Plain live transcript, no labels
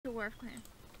the Wharfclan?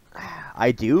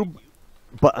 I do,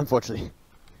 but unfortunately.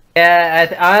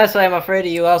 Yeah, honestly, I'm afraid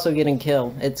of you also getting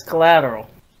killed. It's collateral.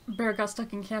 Bear got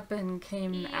stuck in Kappa and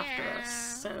came after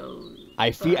us, so... I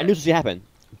knew this was going to happen,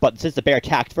 but since the bear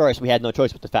attacked first, we had no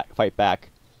choice but to fight back.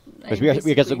 Because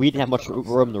we didn't have much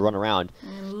room to run around.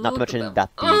 Not to mention that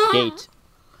the gate,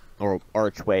 or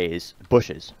archways,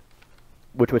 bushes,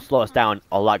 which would slow us down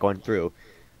a lot going through,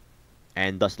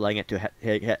 and thus letting it to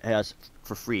hit us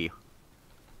for free.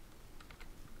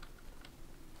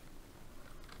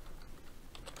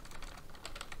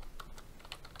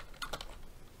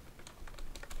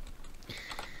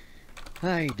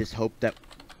 I just hope that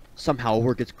somehow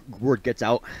word gets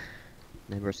out,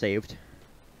 and we're saved.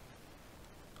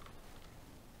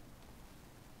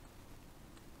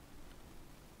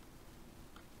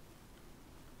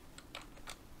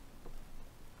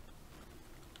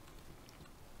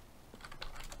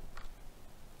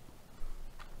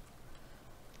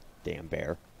 Damn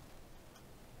bear.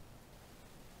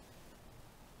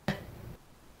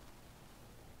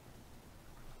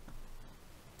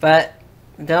 But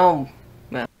don't.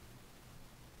 Well.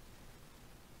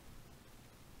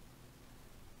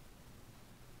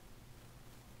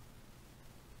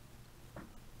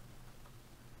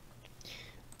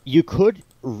 You could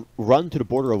run to the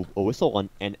border of a whistle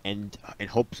and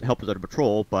help us out of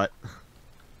patrol, but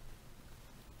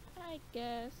I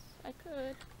guess I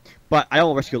could. but I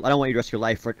don't want you to risk your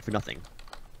life for nothing.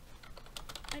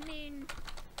 I mean,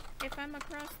 if I'm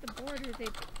across the border, they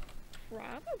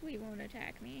probably won't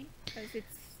attack me because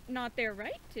it's not their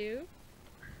right to.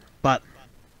 But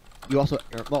you also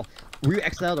well, were you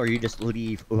exiled or you just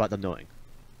leave without them knowing?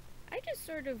 I just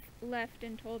sort of left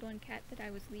and told one cat that I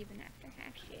was leaving after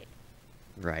half shit.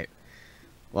 Right.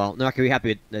 Well, they're not gonna be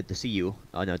happy to see you,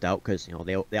 no doubt, because you know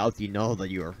they obviously know that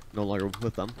you are no longer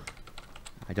with them.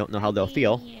 I don't know how they'll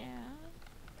feel. Yeah,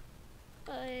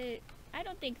 but I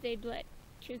don't think they'd let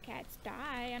two cats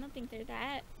die. I don't think they're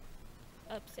that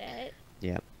upset.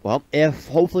 Yeah. Well, if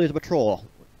hopefully there's a patrol,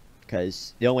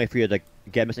 because the only way for you to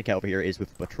get a missing cat over here is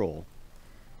with patrol.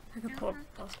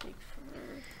 I'll speak for...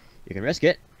 You can risk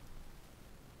it,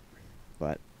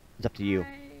 but it's up to you.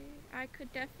 I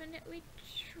could definitely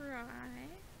try.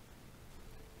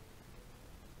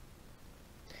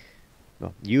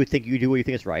 Well, you think you do what you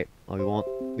think is right. Well,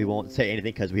 we won't say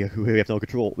anything because we have no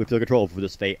control. We have no control over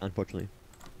this fate, unfortunately.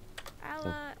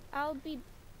 I'll be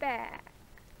back.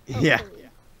 Yeah. Hopefully.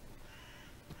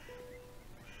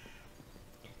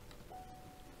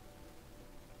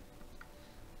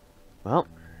 Well,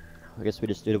 I guess we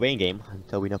just do the waiting game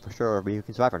until we know for sure if we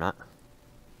can survive or not.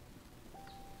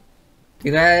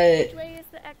 You got Which way is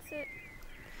the exit?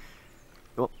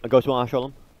 Well, a ghost want to show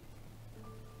them?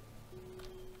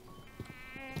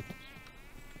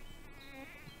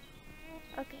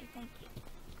 Okay, thank you.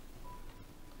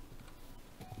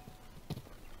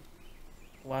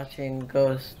 watching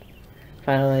Ghost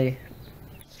finally.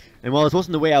 And while this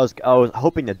wasn't the way I was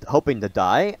hoping to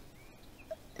die,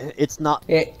 it's not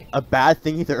a bad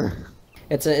thing either.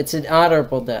 It's an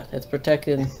honorable death. It's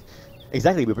protecting.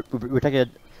 Exactly, we protected.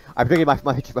 I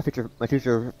protected my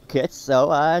future kits,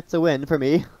 so it's a win for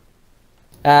me.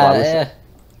 Yeah,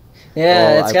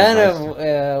 it's kind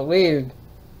of weird.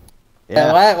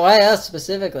 Yeah. Why us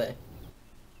specifically?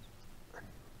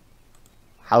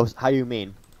 How you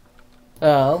mean?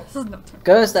 Well,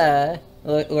 Ghosteye,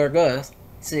 or Ghost,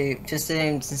 just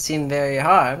didn't seem very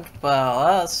harmed. Well,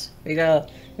 us, we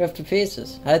got ripped to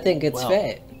pieces. I think it's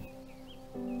fate.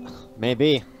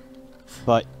 Maybe,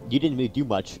 but you didn't really do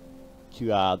much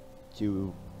to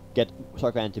get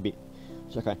Wharfclan to be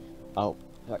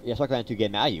Wharfclan to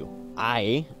get mad at you.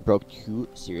 I broke 2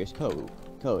 serious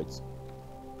codes.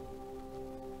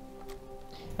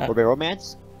 Forbidden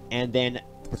romance, and then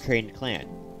betraying the clan.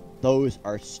 Those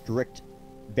are strict,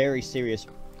 very serious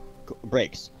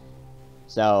breaks.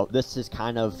 So this is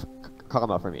kind of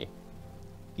karma for me.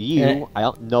 You, I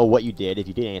don't know what you did, if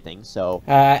you did anything. So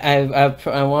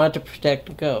I wanted to protect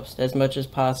the Ghost as much as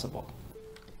possible.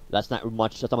 That's not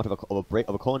much. That's not much of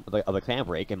a clan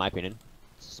break, in my opinion.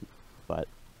 But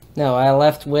no, I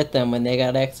left with them when they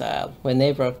got exiled. When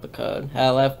they broke the code,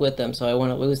 I left with them, so I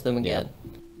wouldn't lose them again.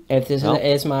 Yeah. If this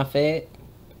is my fate,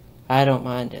 I don't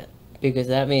mind it, because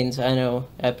that means I know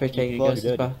I protected Ghost.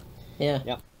 Yeah.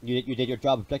 Yeah. You did your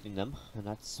job of protecting them, and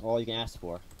that's all you can ask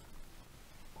for.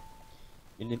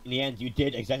 In the end, you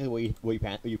did exactly what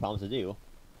you promised to do,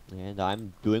 and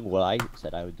I'm doing what I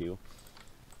said I would do.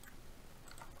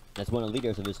 As one of the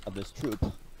leaders of this troop,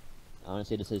 I want to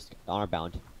say this is honor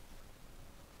bound.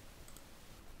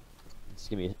 It's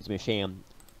gonna be a shame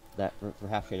that for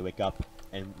half to wake up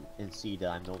and see that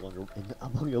I'm no longer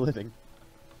living.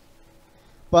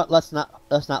 But let's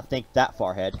not think that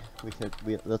far ahead.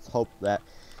 Let's hope that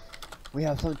we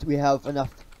have enough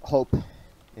hope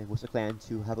in Wharfclan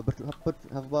to have a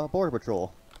border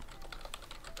patrol.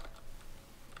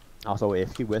 Also,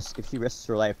 if she risks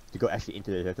her life to go actually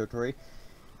into the territory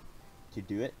to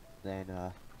do it, then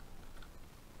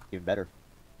even better.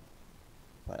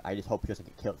 But I just hope she doesn't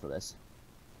get killed for this.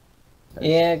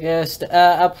 Yeah, Ghost.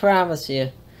 I promise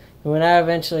you, when I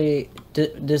eventually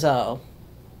dissolve,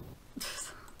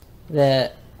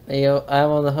 that I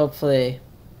will hopefully.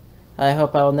 I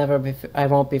hope I will never be. I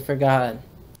won't be forgotten.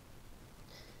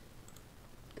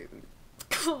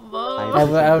 Come on. I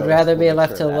would rather be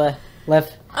left to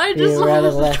left. I be just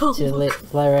rather wanted to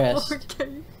left to rest,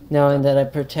 okay. knowing that I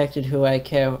protected who I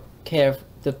care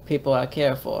the people I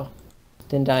care for,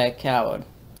 than die a coward.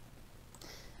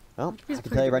 Well, He's I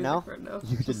can tell you right now, right now,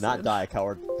 you did not die a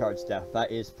coward's death.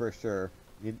 That is for sure.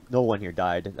 No one here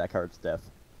died that coward's death.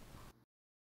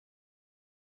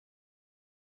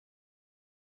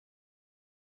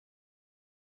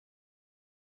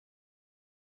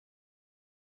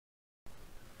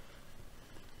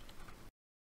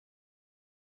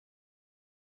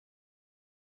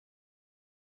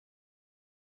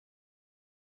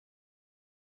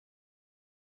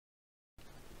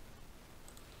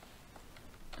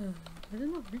 I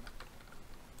don't know.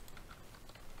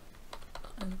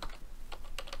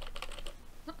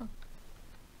 Uh-oh.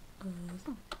 It's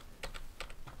not.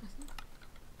 It's not.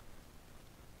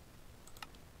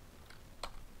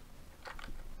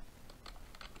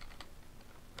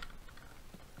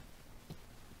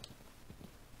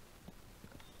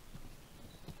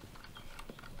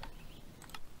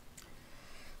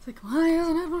 It's like, why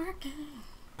isn't it working?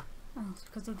 Oh, it's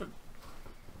because of the...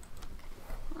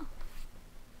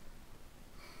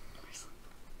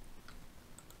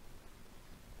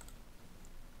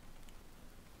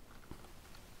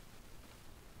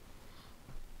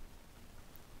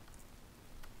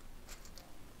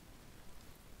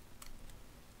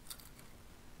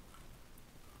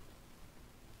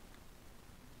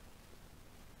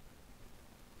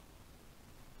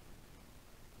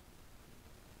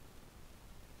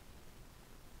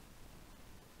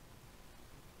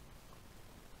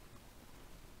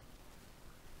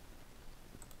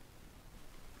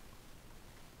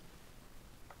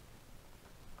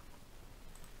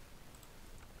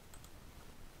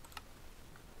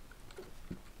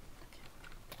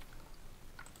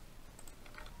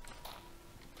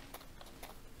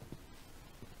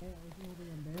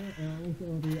 It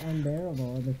will be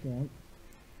unbearable at this point.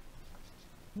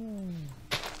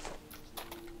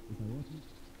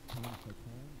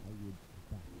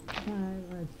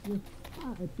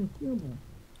 It's a humor.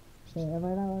 Hey, am I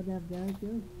not allowed to have dad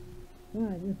jokes? No,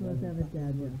 I just want to have a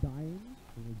dad joke. We're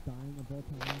dying of all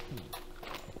time.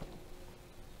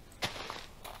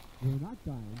 We're not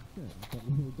dying, sure, but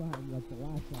we're dying like the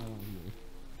last guy on here.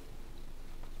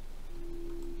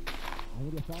 I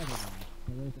would have thought of that.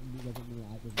 But it doesn't mean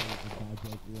I did a bad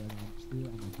joke here on my deathbed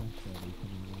or something I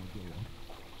want to deal with.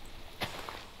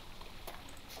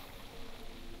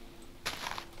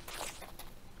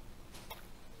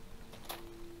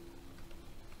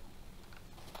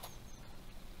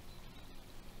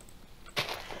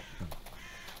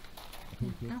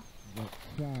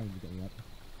 Trying to get me up.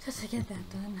 Just to get that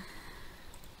done.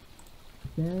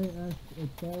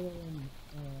 It's better than coming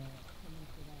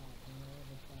to that,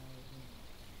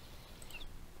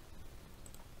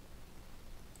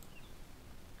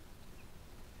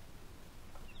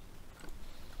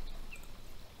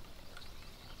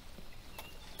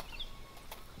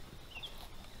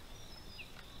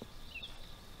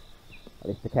 At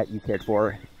least the cat you cared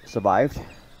for survived,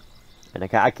 and the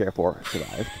cat I care for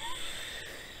survived.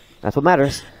 That's what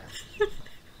matters.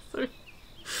 Sorry.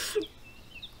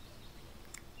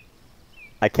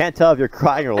 I can't tell if you're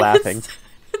crying or laughing.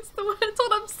 It's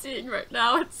what I'm seeing right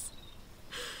now. It's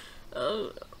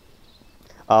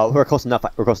we're close enough.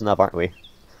 We're close enough, aren't we?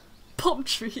 palm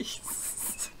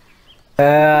trees.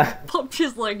 Palm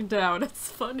trees laying down. It's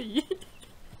funny.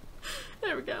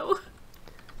 There we go.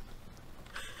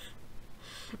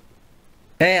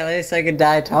 Hey, at least I could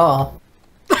die tall.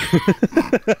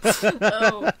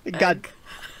 Oh, God.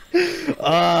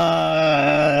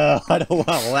 I don't want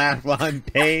to laugh while I'm in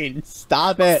pain.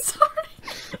 Stop it.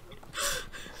 Sorry.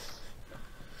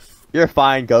 You're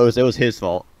fine, Ghost. It was his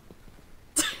fault.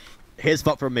 His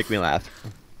fault for making me laugh.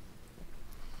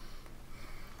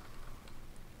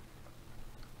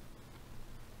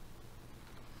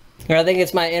 I think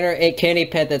it's my inner candy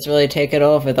pet that's really taken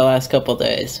over the last couple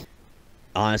days.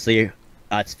 Honestly,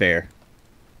 that's fair.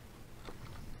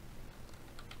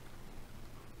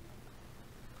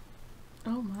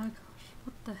 Oh my gosh.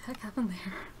 What the heck happened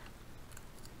there?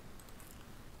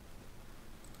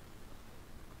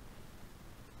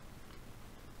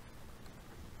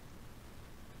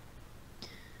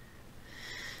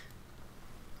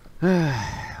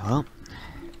 Well,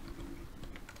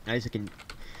 at least I can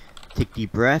take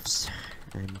deep breaths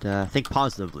and think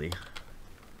positively.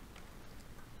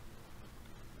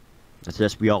 That's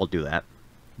just, we all do that.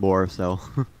 More so.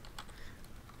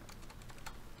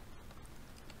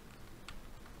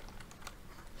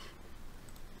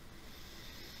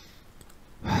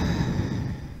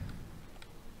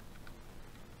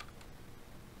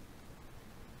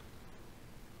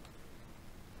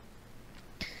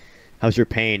 How's your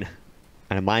pain?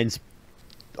 And mine's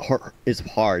is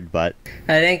hard, but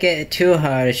I didn't get it too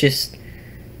hard. It's just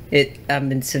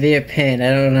I'm in severe pain.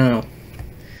 I don't know.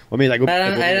 I mean, like,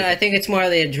 I think it's more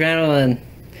the adrenaline.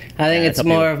 I think it's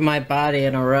more of my body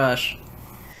in a rush.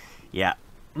 Yeah,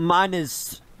 mine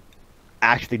is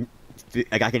actually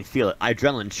like I can feel it.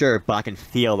 Adrenaline, sure, but I can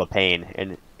feel the pain,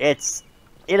 and it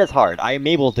is hard. I am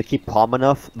able to keep calm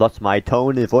enough. Thus, my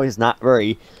tone and voice is not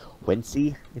very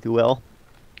wincy, if you will.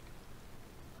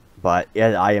 But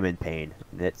yeah, I am in pain,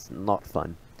 and it's not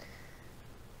fun.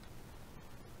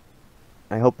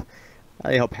 I hope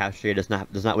Pastor does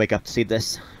not wake up to see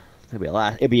this.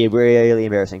 It'd be really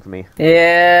embarrassing for me.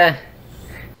 Yeah,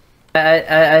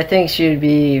 I think she would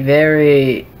be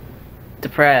very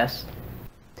depressed.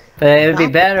 But it would be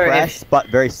better if, but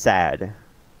very sad.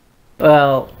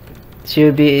 Well, she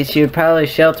would probably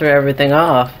shelter everything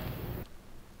off.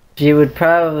 She would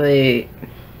probably,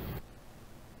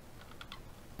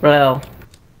 well,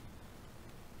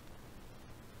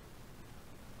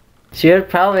 she would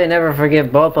probably never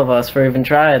forgive both of us for even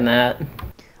trying that.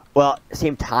 Well, at the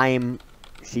same time,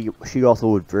 she also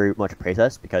would very much praise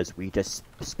us because we just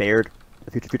spared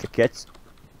the future kids.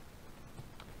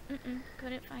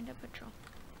 Couldn't find a patrol.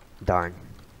 Darn.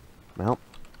 Well,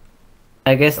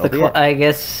 I guess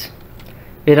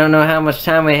we don't know how much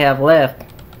time we have left.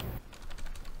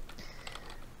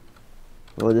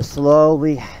 We'll just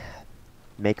slowly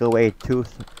make our way to.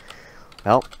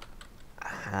 Well,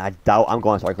 I doubt I'm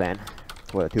going to Wharfclan.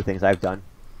 That's one of the two things I've done.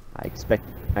 I expect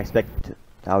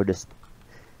I would just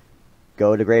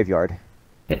go to the graveyard.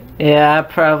 Yeah,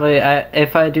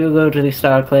 if I do go to the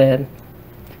Star Clan,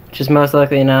 which is most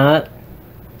likely not,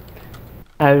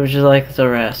 I would just like to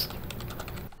rest.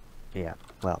 Yeah,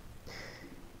 well,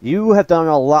 you have done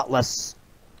a lot less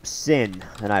sin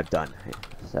than I've done,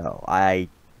 so I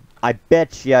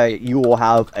bet you will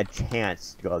have a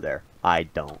chance to go there. I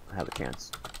don't have a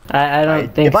chance. I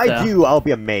don't think so. If I do, I'll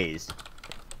be amazed.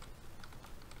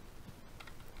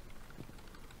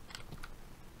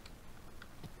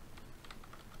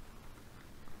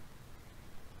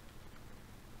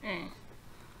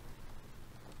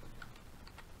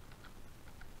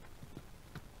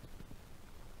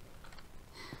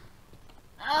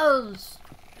 Oh,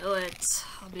 do it.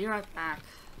 I'll be right back.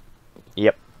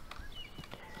 Yep.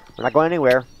 We're not going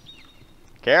anywhere.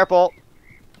 Careful.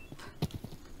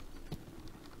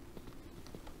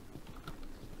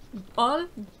 All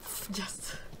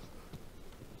just.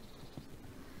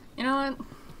 You know what?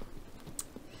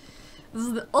 This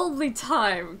is the only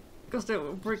time Ghosteye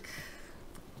will break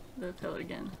the code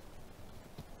again.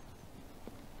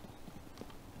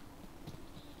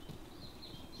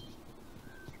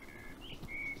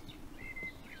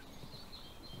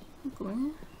 Okay,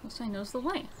 Ghosteye knows the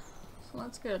way, so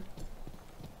that's good.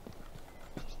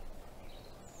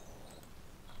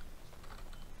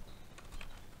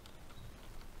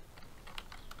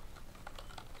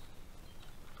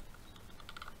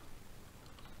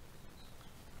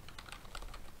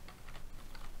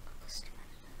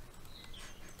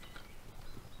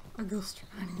 A ghost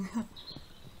running.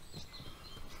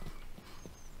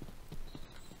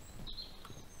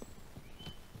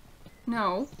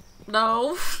 No.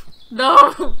 No.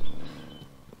 No!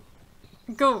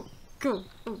 Go. Go.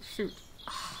 Oh, shoot.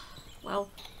 Well.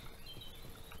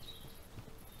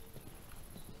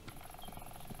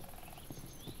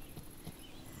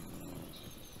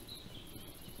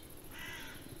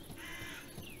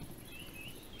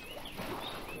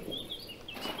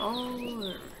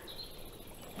 Oh.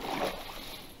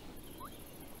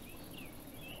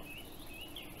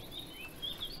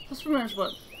 That's pretty much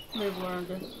what they've learned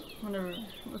whenever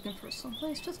looking for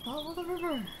someplace. Just follow the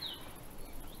river.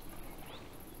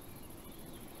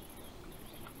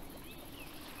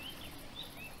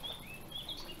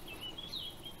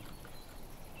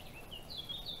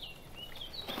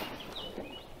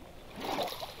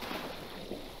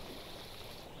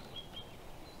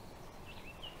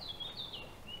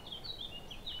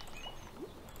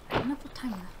 I don't have the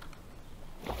time left.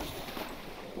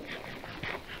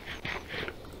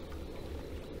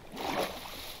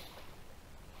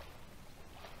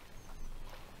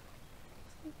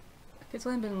 It's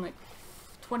only been like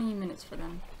 20 minutes for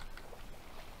them.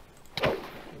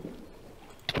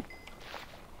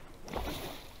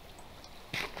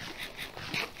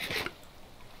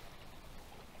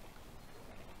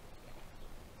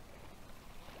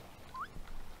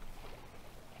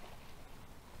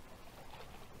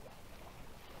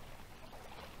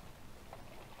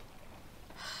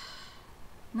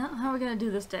 Not how we're gonna do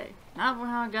this day. Not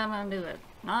how we're gonna do it.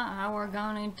 Not how we're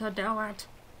going to do it.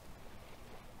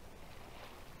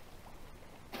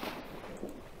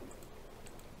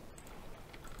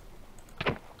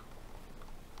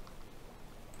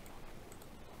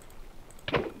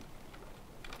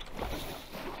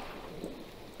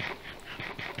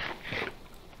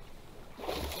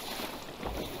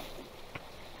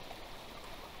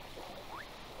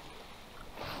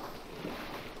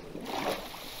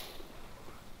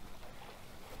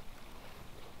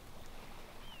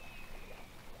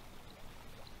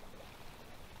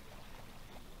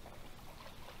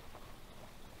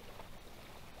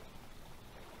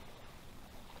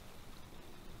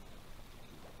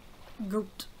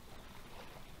 Goat.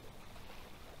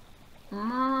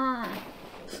 We'll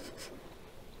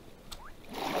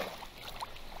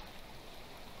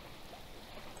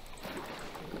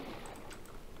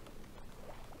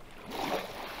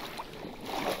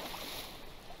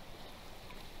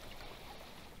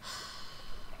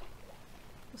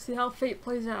see how fate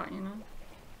plays out, you know?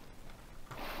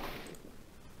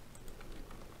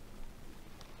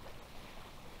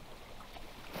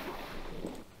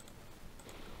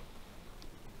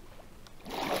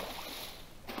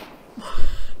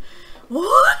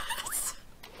 What?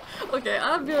 Okay,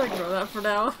 I'm gonna ignore that for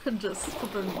now and just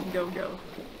flippin' go.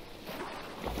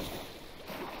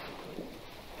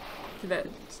 Okay, that.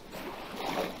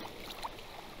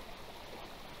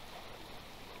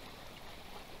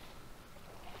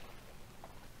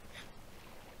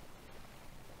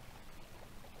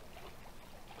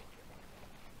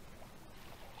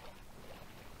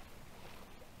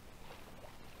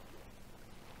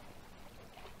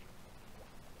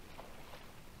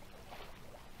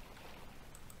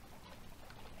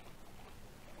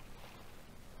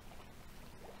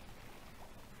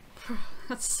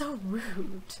 That's so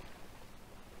rude.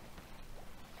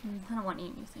 I don't want to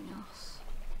eat anything else.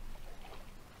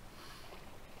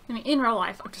 I mean, in real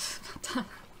life, I'm just not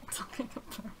talking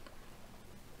about.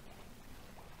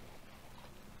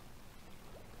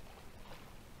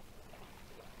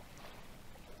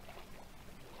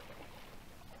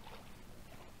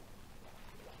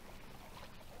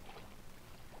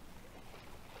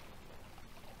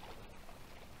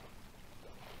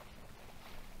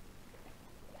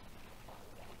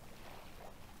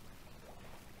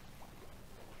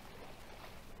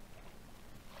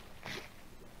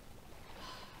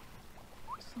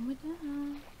 Slow it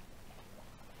down.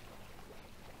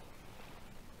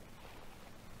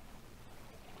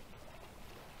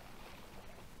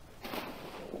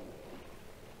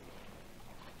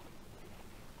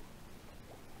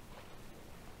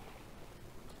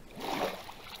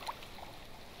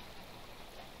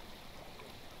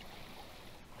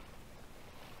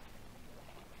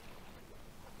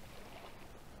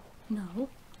 No.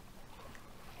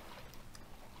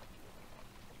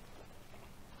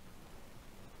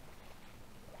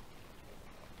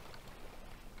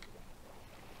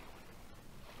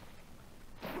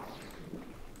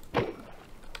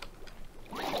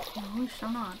 No, we shall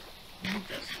not. I need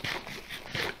this.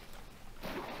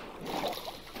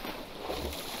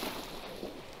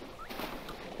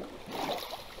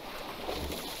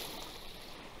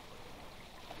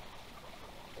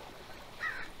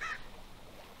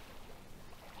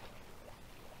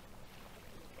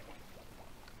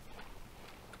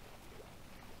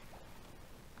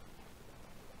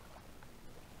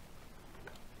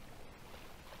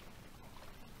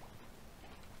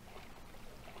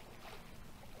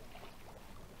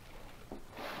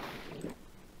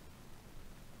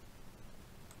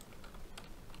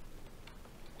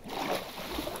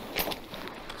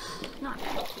 Not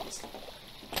that, please.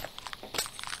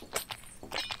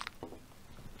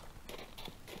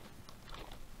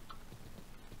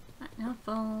 Right, now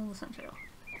follow the sun trail.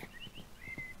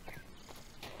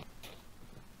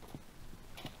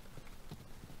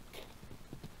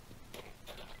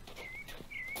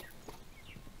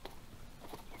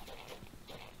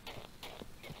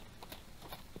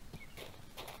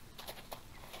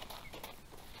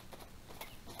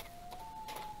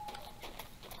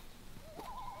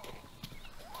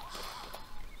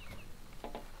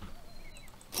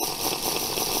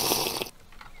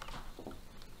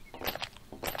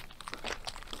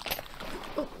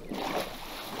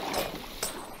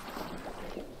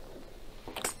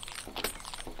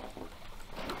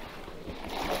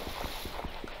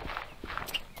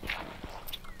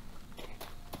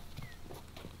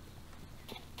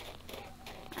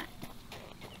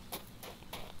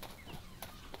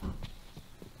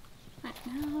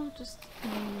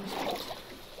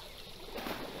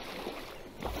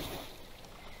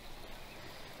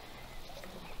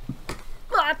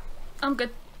 I'm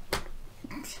good.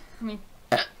 I mean,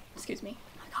 excuse me.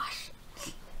 Oh my gosh.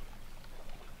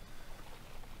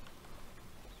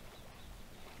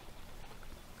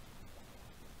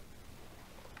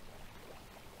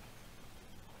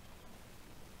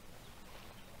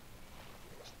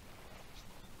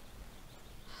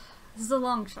 This is a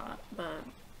long shot, but...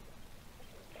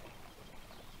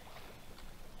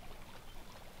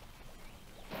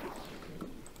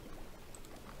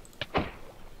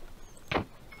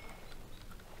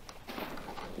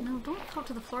 No, don't talk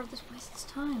to the floor. This wastes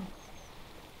time.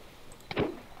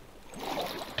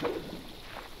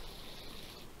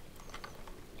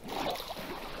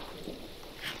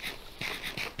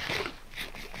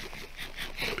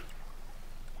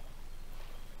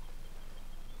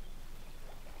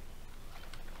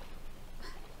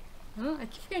 I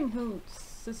keep forgetting who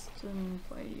system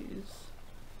plays.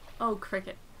 Oh,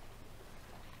 cricket.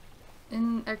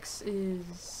 NX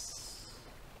is...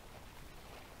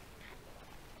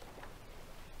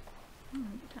 not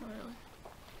really.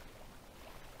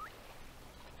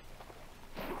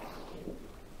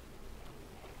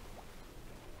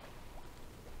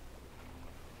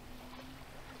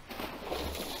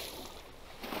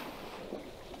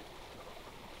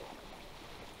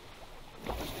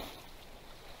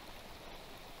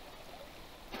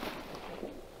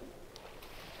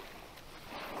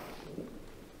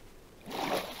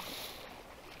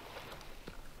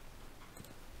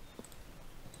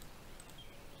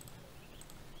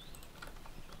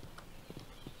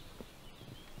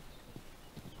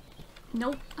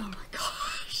 Nope. Oh my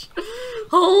gosh.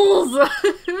 Holes!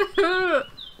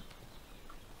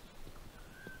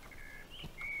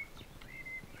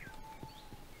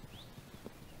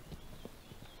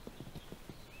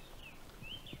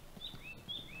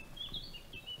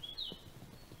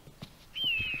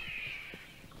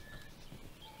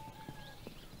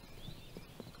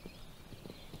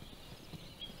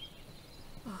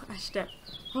 Oh, I should have.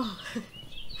 Oh.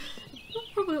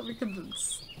 Probably won't be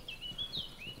convinced.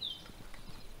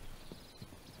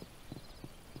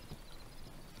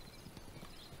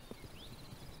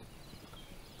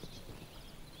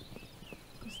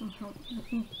 Help.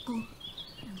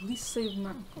 At least save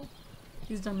my uncle.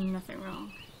 He's done nothing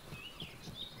wrong.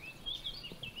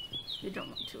 You don't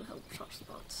want to help sharp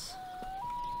spots.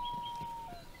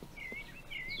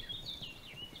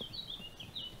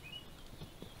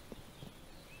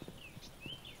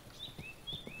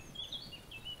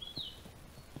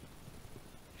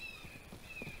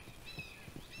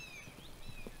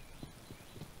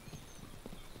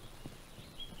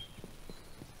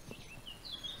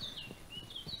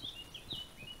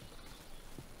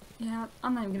 Yeah,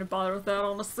 I'm not even gonna bother with that,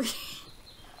 honestly.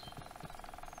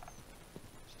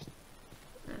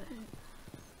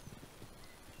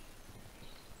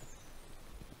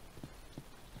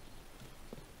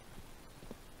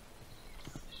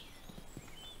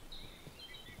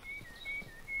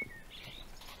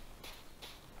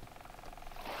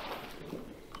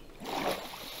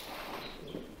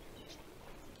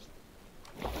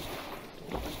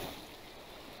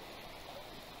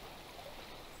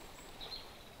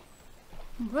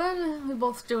 But we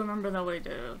both still remember that we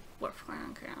did a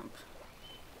Wharfclan camp.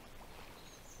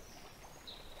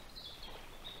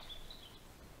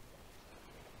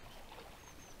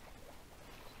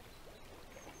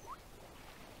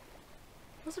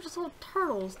 Those are just all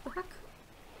turtles, the heck?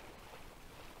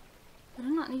 I do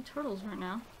not need turtles right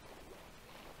now.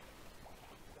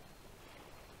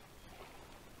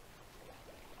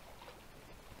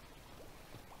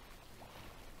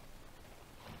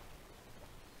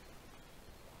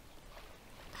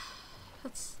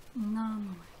 That's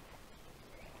none.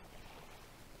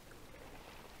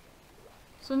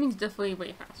 Swimming's definitely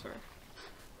way faster.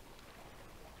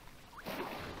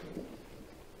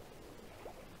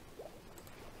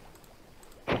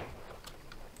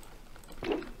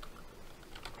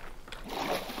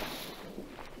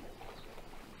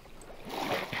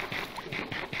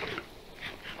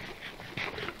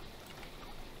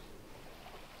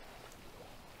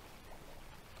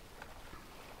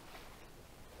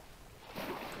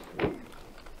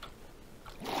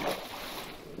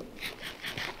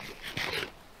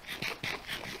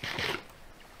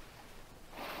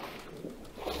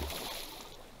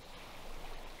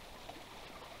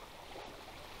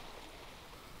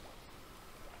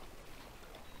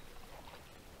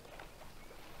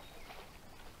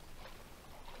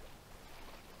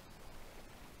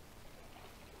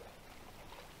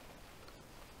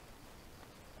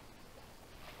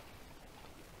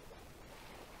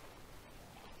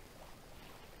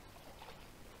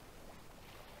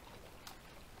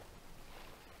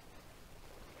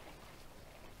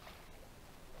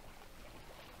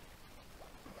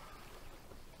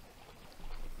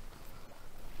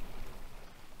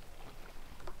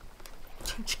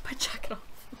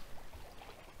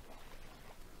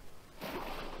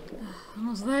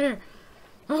 almost there.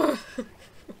 Ugh.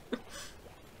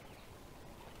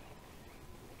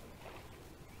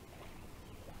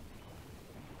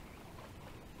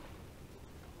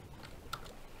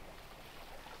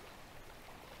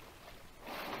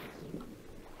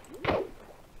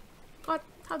 What?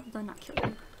 How did I not kill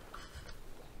you?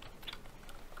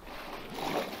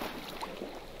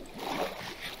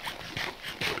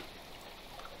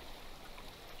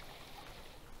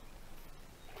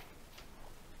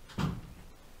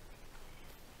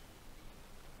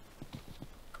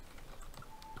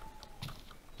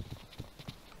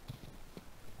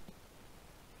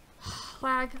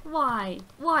 Lag, why?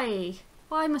 Why?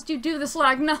 Why must you do this,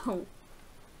 lag? No!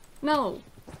 No!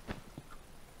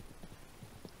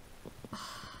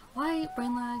 Why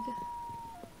brain lag?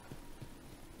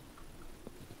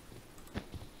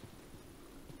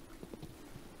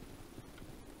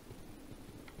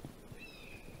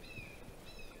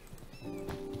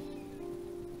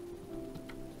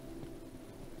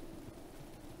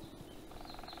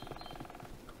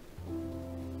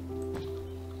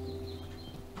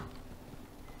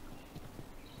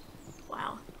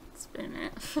 Wow, it's been a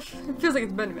minute. It feels like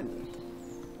it's been a minute.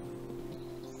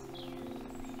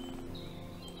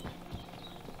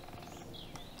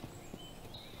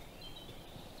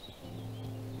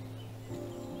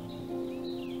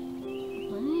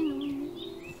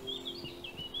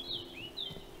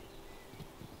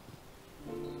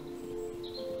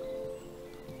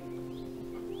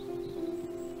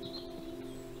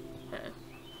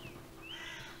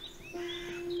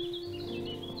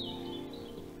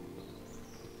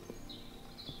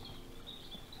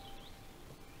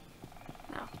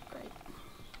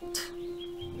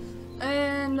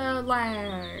 And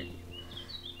lag.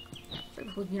 It's like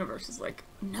the whole universe is like,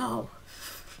 no.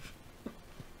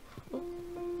 Oh.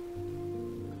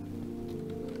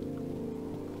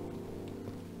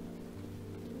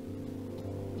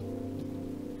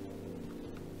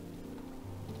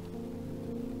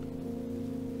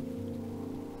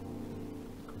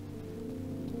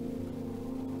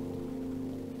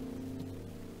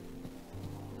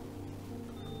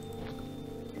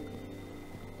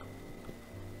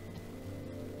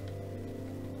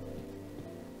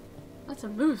 That's a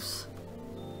moose.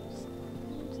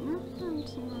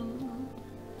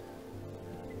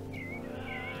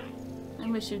 I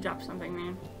wish you dropped something,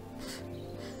 man.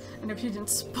 And if you didn't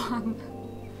spawn.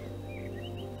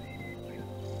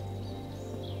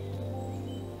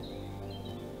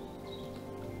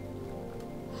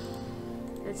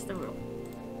 It's the rule.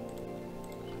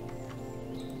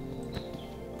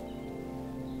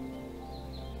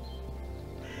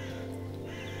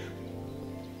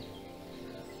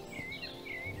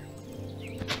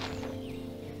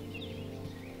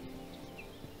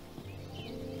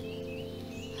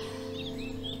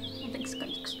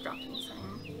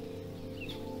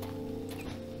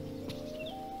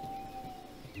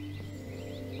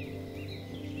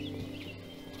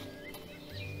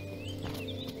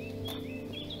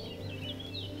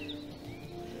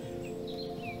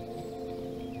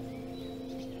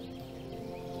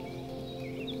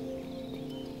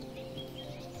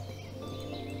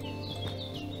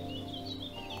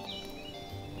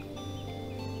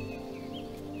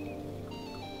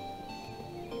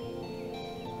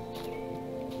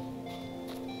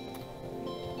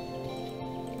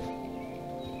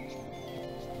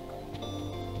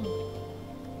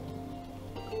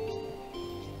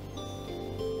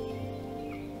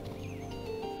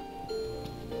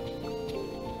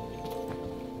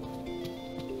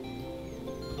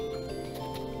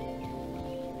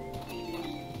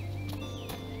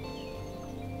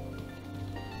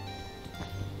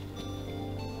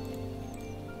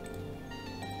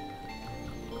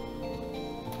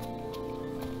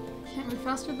 Can't move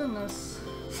faster than this.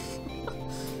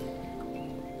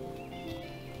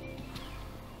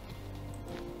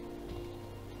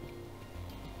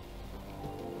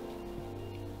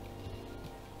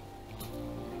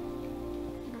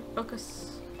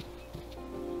 Focus.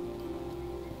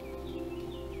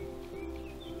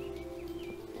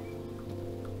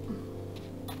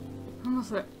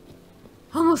 Almost there.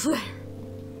 Almost there.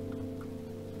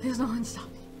 Please no one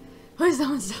stop me. Please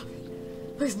no one stop me.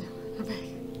 Please no. I beg.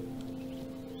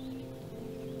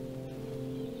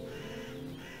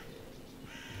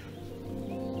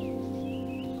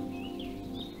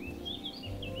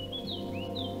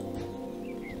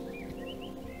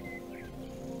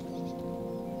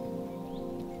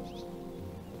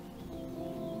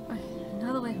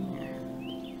 Another way from here.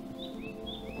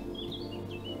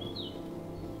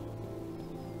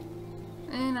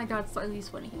 And I got slightly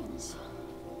sweaty hands.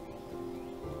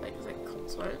 Like, it's like cold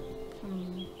sweat.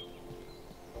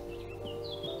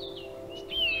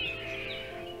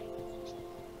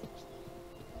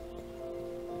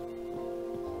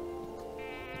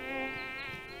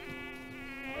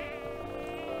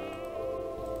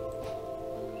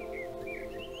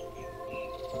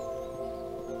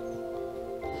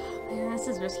 Yeah, this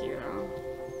is risky though.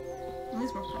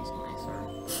 These more kinds of nicer.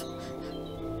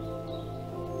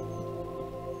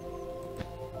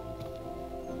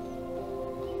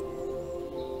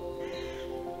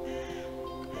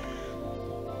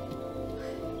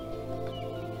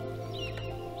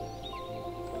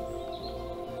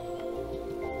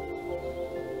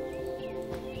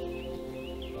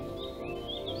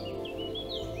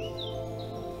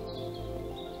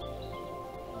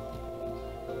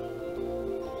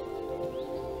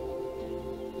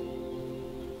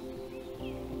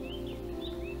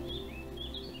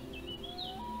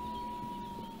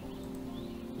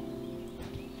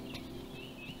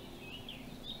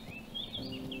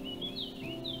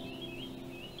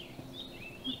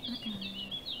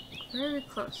 Very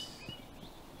close.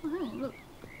 Oh, hey, look.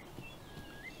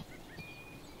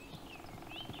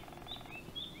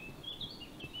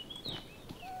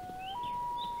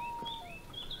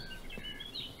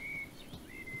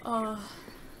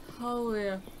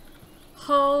 Hallelujah.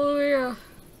 Hallelujah.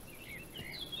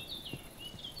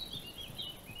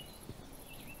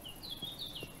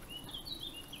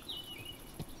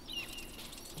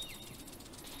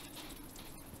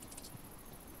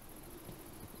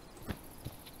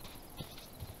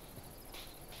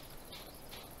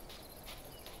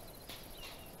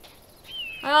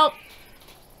 Help!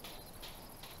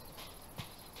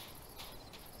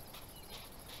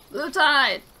 Blue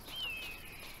tide!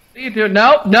 What are you doing?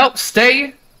 Nope, nope,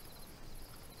 stay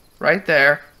right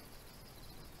there.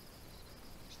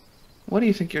 What do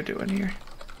you think you're doing here?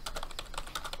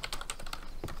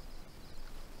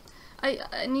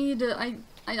 I need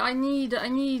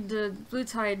blue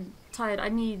tide, I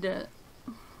need,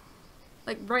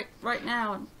 like, right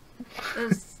now.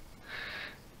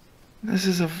 This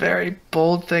is a very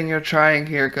bold thing you're trying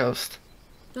here, Ghost.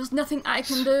 There's nothing I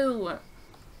can do.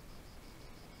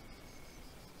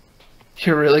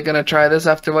 You're really gonna try this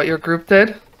after what your group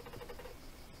did?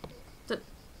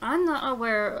 I'm not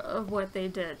aware of what they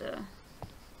did.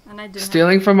 And I didn't.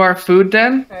 Stealing from our food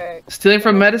den? Stealing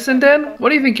from medicine den? What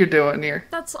do you think you're doing here?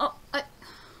 That's all.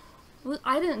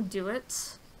 I didn't do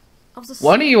it. I was just.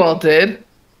 One of you all did.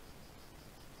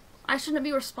 I shouldn't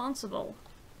be responsible.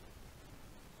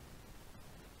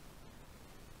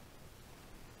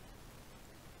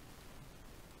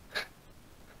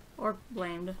 Or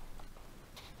blamed.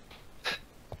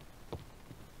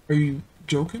 Are you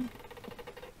joking?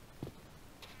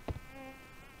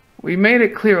 We made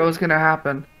it clear what was gonna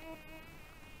happen.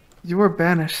 You were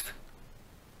banished.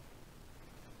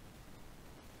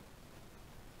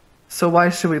 So why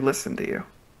should we listen to you?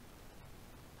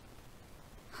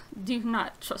 Do you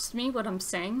not trust me, what I'm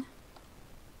saying?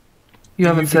 You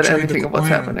haven't said betrayed anything the of what's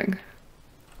clan. happening.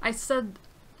 I said...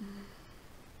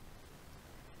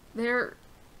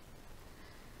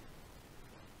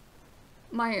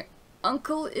 My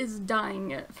uncle is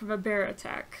dying from a bear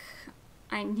attack.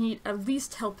 I need at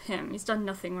least help him. He's done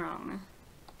nothing wrong.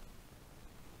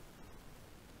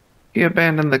 He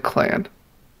abandoned the clan.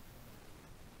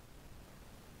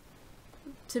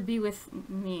 To be with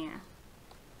me.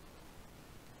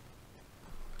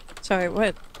 Sorry,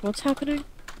 what's happening?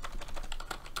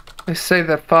 They say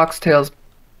that Fox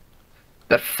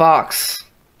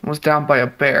was down by a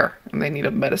bear, and they need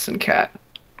a medicine cat.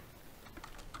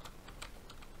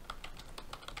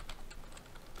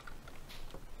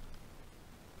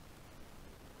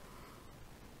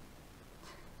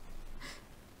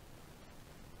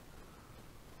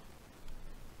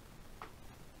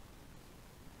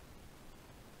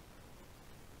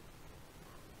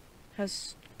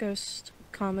 Has Ghost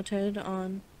commented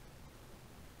on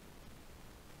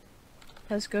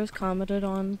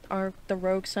the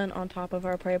rogue scent on top of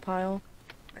our prey pile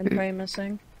and prey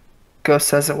missing? Ghost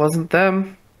says it wasn't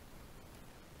them.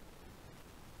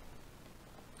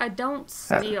 I don't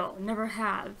steal. Never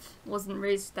have. Wasn't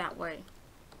raised that way.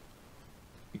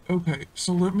 Okay,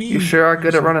 so let me... You sure are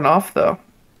good at running off, though.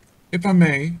 If I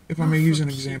may use an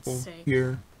For example Pete's sake.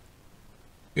 here.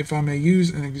 If I may use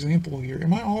an example here.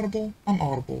 Am I audible? I'm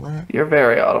audible, right? You're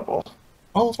very audible.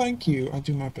 Oh, thank you. I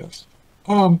do my best.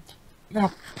 Now,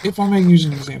 if I may use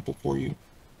an example for you.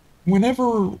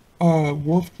 Whenever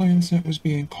Wharfclan scent was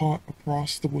being caught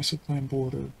across the Whistleklan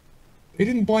border, they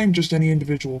didn't blame just any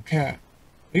individual cat.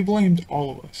 They blamed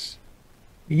all of us.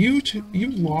 You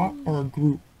lot are a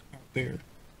group out there.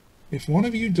 If one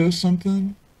of you does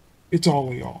something, it's all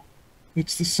of y'all.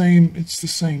 It's the same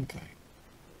thing.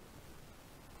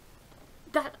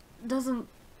 That doesn't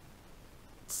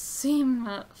seem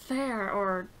fair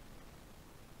or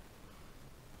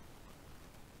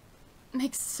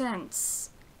make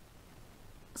sense.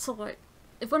 So like,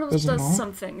 if one of us Does it does not?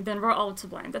 something, then we're all to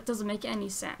blame. That doesn't make any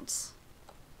sense.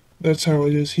 That's how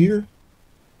it is here.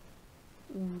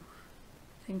 Ooh.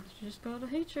 Things just got a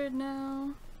hatred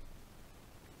now.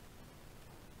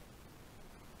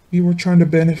 You were trying to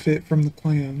benefit from the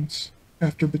clans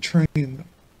after betraying them.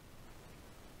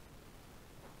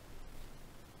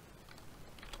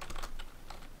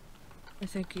 I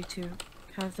think you two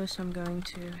have this. I'm going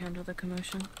to handle the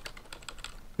commotion.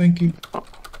 Thank you.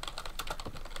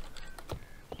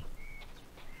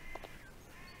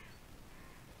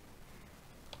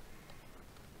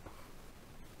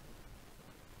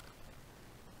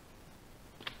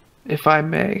 If I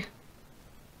may,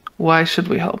 why should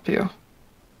we help you?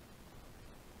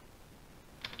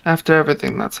 After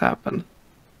everything that's happened.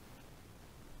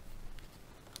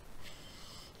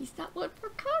 Is that one for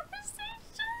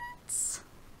conversations?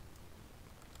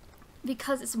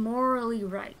 Because it's morally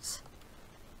right.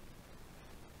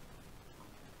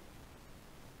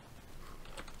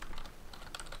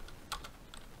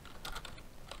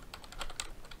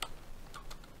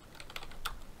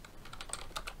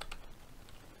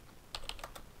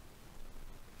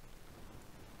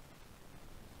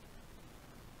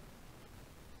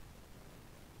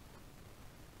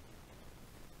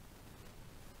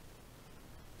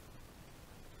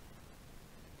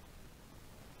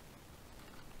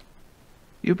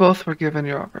 You both were given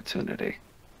your opportunity.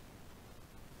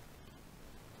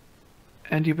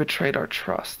 And you betrayed our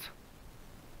trust.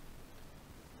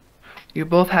 You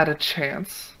both had a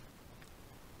chance.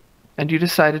 And you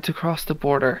decided to cross the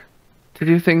border. To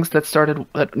do things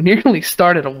that nearly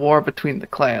started a war between the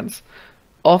clans.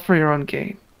 All for your own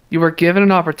gain. You were given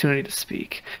an opportunity to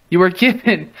speak. You were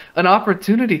given an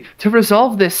opportunity to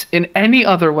resolve this in any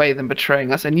other way than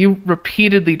betraying us, and you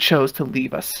repeatedly chose to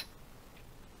leave us.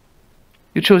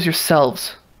 You chose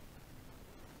yourselves.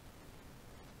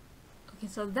 Okay,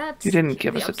 so that's... You didn't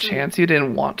give us a chance. You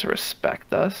didn't want to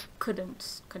respect us.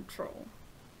 Couldn't control.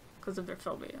 Because of their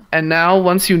phobia. And now,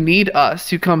 once you need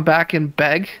us, you come back and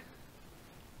beg?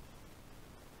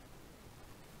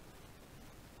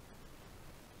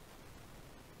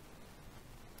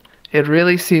 It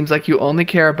really seems like you only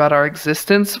care about our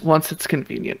existence once it's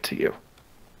convenient to you.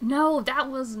 No,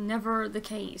 that was never the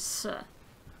case.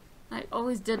 I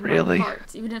always did Really? my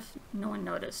part, even if no one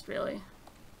noticed, really.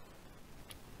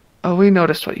 Oh, we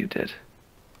noticed what you did.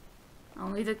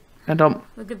 Only the And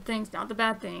good things, not the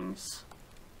bad things.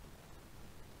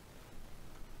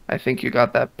 I think you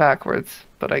got that backwards,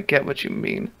 but I get what you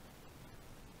mean.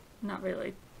 Not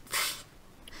really.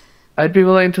 I'd be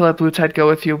willing to let Blue Tide go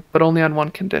with you, but only on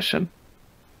one condition.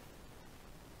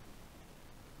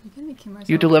 You can kill myself.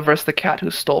 You deliver us the cat who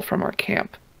stole from our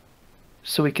camp,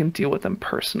 so we can deal with him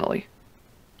personally.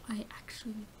 I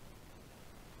actually...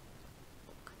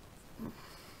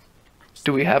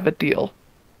 Do we have a deal?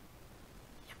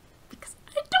 Because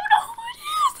I don't know who it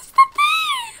is! That's the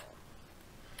thing!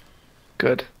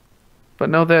 Good. But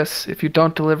know this, if you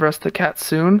don't deliver us the cat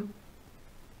soon,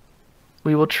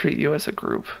 we will treat you as a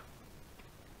group.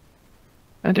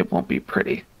 And it won't be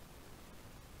pretty.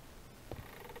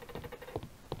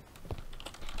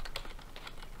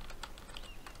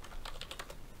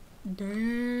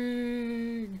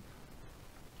 Dang.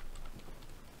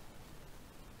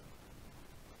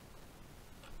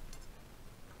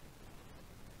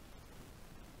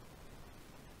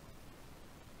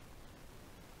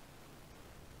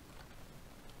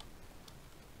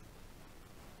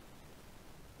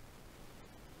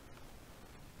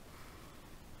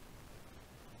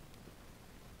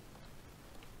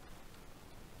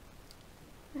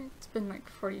 It's been like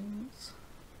 40 minutes.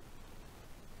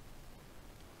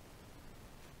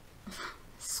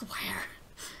 Swear.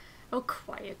 Oh,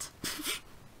 quiet.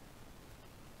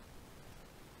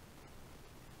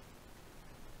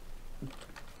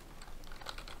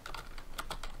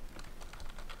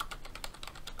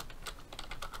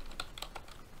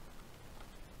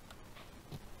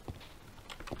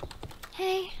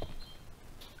 Hey.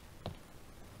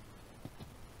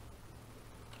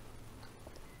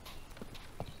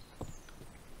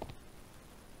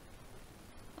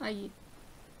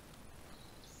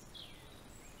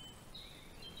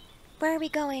 Where are we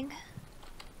going?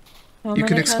 You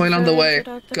can explain on the way.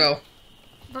 Go.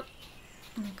 But,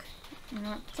 okay. You know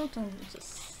what? Sometimes it's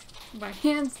just... My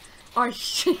hands are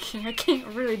shaking. I can't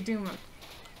really do much.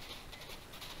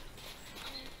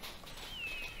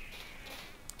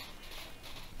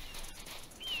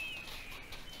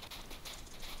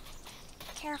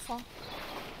 Careful.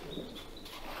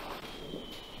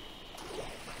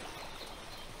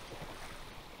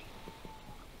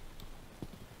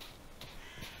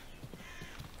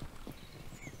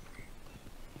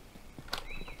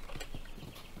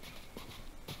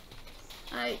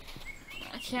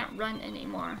 can't run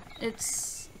anymore.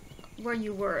 It's where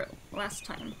you were last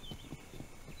time.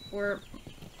 Where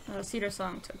Cedar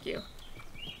Song took you.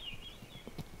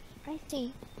 I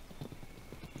see.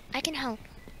 I can help.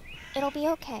 It'll be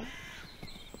okay.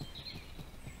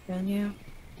 Can you?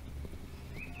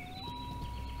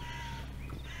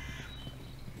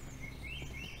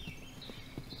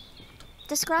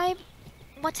 Describe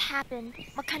what's happened,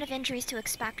 what kind of injuries to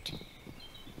expect.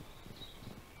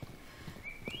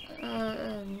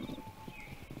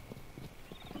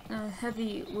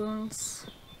 Heavy wounds.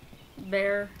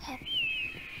 Bear.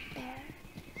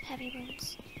 Heavy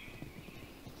wounds.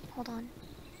 Hold on.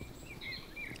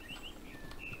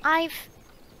 I've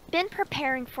been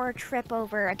preparing for a trip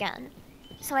over again,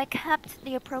 so I kept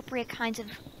the appropriate kinds of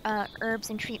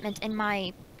herbs and treatment in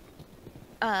my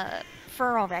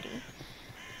fur already.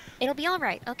 It'll be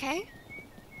alright, okay?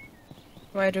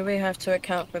 Why do we have to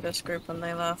account for this group when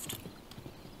they left?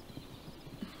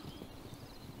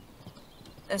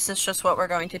 Is this just what we're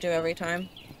going to do every time?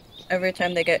 Every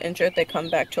time they get injured, they come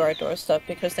back to our doorstep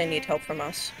because they need help from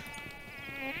us.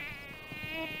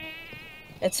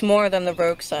 It's more than the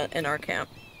rogue sent in our camp.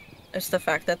 It's the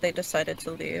fact that they decided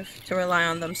to leave, to rely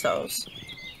on themselves.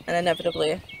 And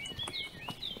inevitably,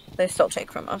 they still take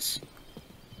from us.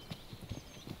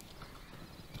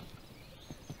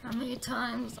 How many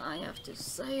times I have to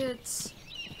say it?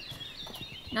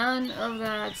 None of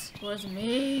that was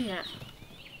me.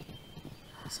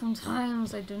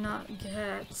 Sometimes I do not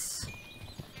get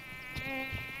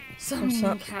some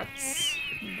cats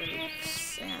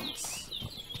beliefs, and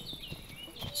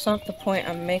It's not the point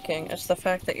I'm making, it's the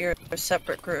fact that you're a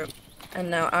separate group, and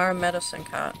now our medicine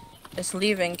cat is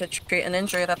leaving to treat an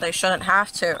injury that they shouldn't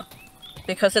have to,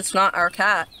 because it's not our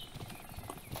cat.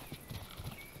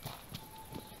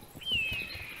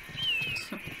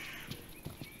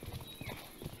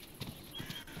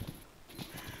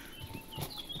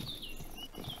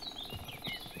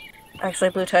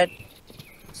 Actually, Blue Tide,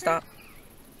 stop.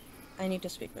 I need to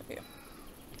speak with you.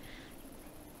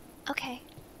 Okay.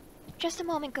 Just a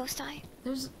moment, Ghosteye.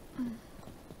 there's...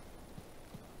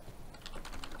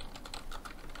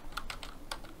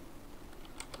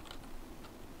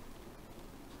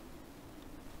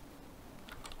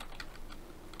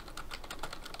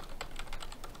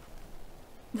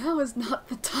 That was not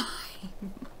the time.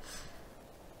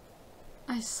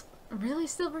 Really,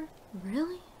 Silver?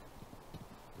 Really?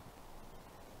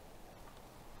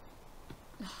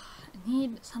 I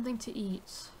need something to eat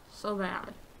so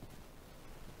bad.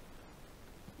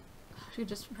 She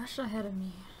just rushed ahead of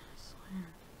me, I swear.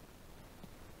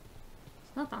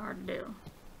 It's not that hard to do.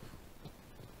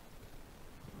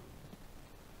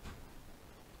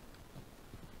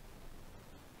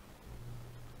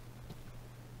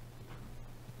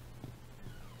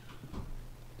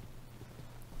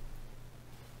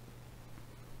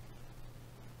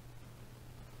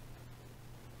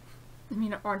 I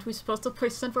mean, aren't we supposed to play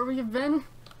Sent where we've been?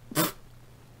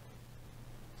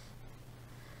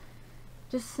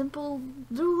 Just simple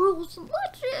the rules and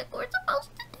logic we're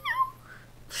supposed to do.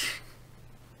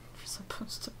 You're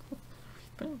supposed to.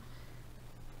 I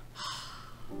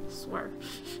swear.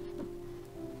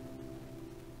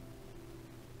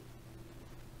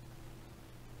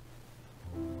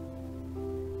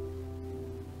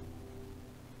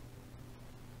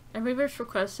 Everybody's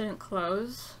request didn't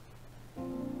close.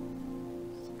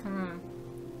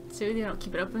 See, they don't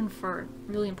keep it open for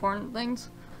really important things.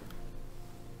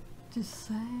 Just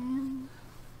saying.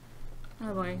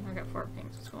 Oh boy, I got 4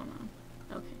 pings. What's going on?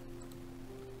 Okay.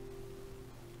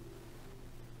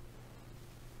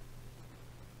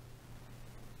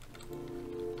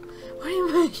 What are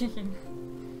you making?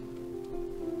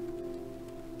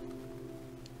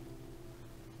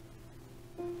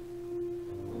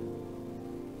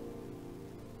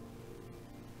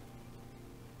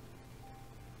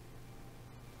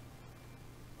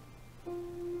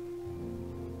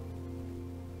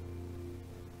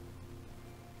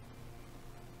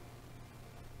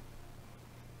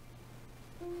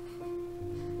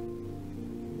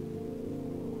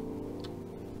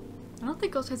 I don't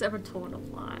think Ghosteye's ever told a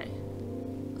lie.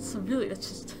 So really, that's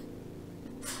just...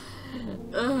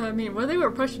 I mean, when they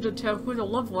were pressured to tell who the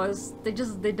love was, they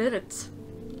did it.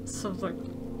 So it's like...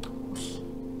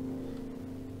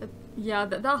 yeah,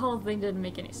 that whole thing didn't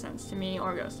make any sense to me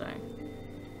or Ghosteye.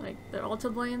 Like, they're all to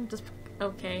blame, just...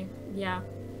 okay, yeah.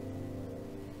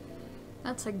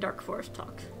 That's like Dark Forest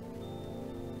talk.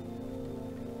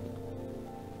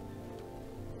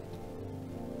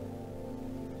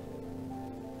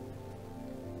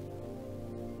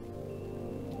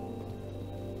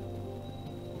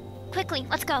 Quickly,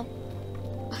 let's go.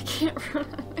 I can't run.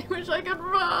 I wish I could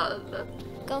run.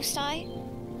 Ghosteye,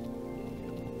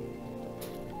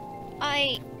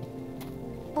 I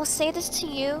will say this to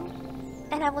you,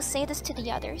 and I will say this to the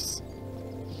others.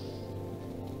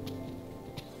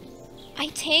 I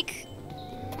take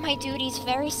my duties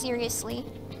very seriously,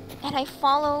 and I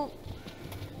follow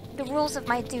the rules of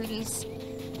my duties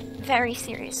very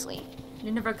seriously.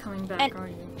 You're never coming back, are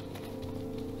you?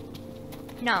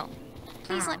 No.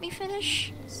 Please let me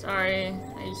finish. Sorry,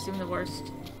 I assume the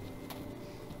worst.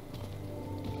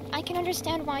 I can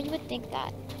understand why you would think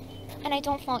that, and I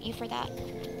don't fault you for that.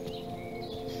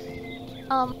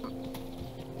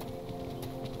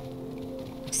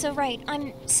 So right,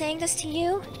 I'm saying this to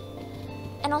you,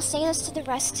 and I'll say this to the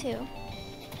rest too.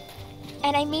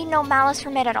 And I mean no malice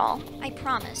from it at all, I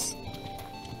promise.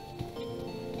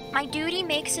 My duty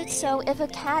makes it so if a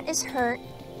cat is hurt,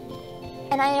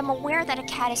 and I am aware that a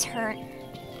cat is hurt,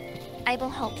 I will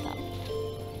help them.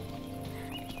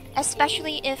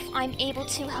 Especially if I'm able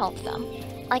to help them,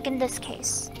 like in this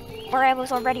case, where I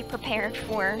was already prepared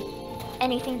for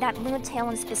anything that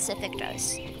Moontail in specific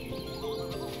does.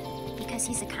 Because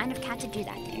he's the kind of cat to do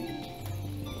that thing.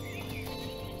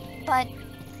 But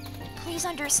please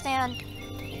understand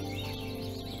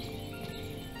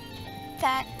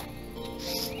that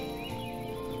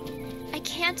I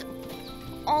can't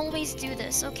always do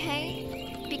this, okay?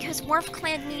 Because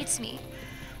Wharfclan needs me.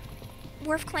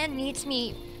 Wharfclan needs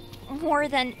me more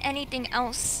than anything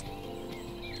else.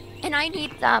 And I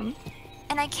need them.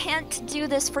 And I can't do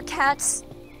this for cats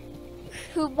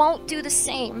who won't do the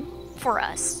same for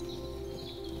us.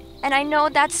 And I know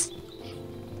that's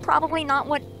probably not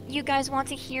what you guys want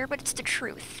to hear, but it's the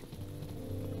truth.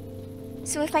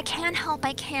 So if I can help,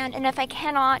 I can, and if I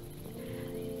cannot,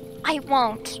 I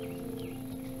won't.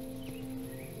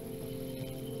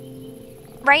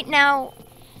 Right now,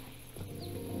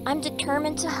 I'm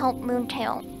determined to help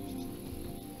Moontail.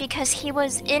 Because he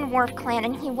was in Wharfclan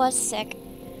and he was sick.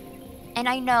 And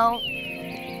I know.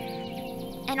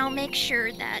 And I'll make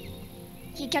sure that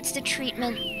he gets the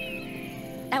treatment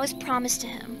that was promised to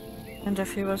him. And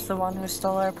if he was the one who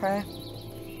stole our prey?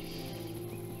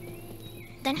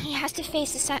 Then he has to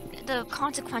face the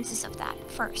consequences of that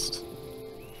first.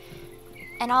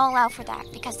 And I'll allow for that,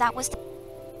 because that was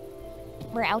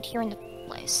we're out here in the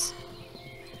place.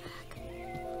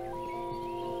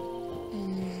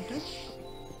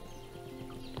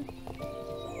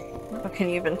 What can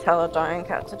you even tell a dying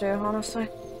cat to do, honestly?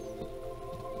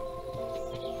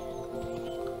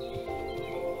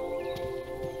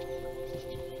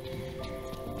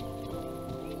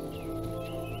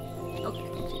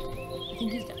 I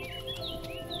think he's dead.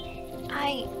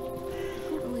 I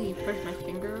can't really push my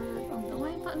finger on the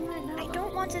white button right now. I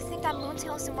don't want to think that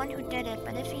Moontail's the one who did it,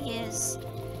 but if he is,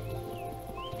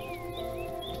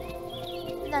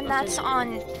 then that's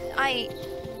on.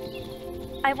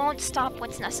 I won't stop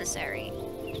what's necessary.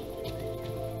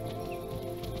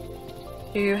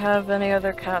 Do you have any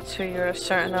other cats who you're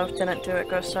certain of didn't do it,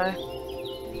 Ghosteye?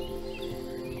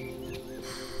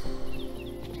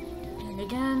 And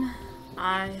again,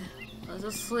 I was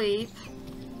asleep,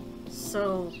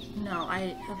 so no,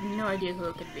 I have no idea who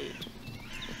it could be.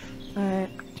 Alright.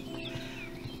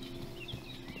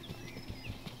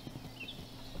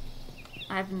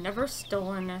 I've never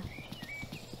stolen.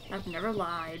 I've never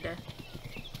lied.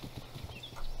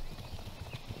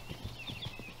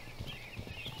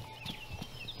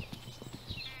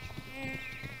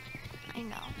 I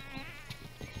know.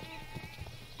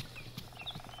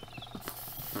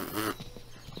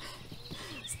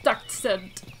 Stuck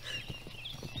scent.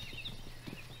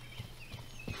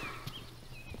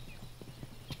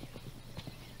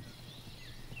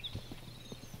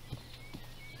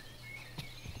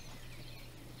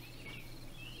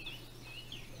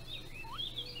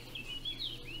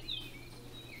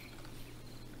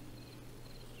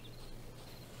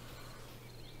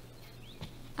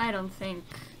 I don't think.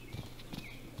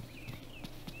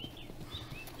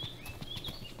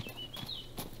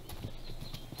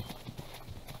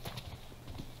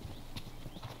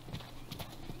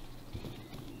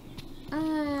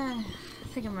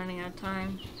 I think I'm running out of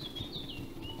time.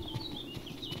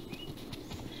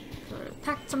 Could have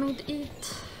packed something to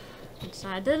eat, which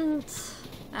I didn't.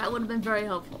 That would have been very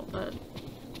helpful, but.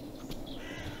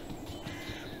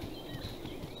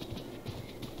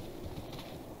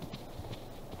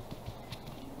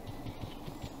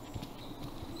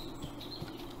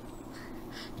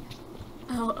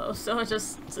 Oh, so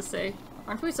just to say,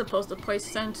 aren't we supposed to place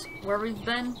scent where we've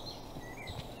been?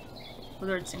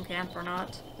 Whether it's in camp or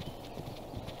not.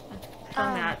 I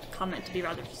found that comment to be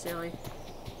rather silly.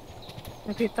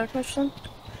 Repeat that question?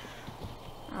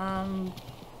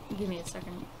 Give me a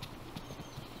second.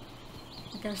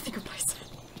 I gotta think of bison.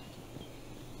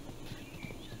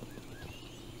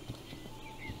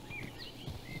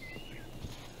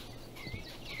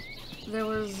 There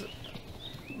was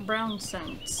brown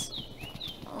scent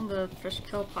on the fish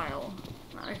kill pile,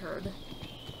 I heard.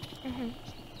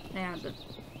 And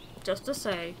just to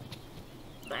say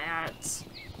that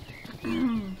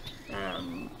I'm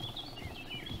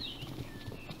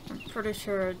pretty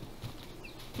sure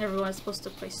everyone's supposed to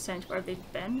place scent where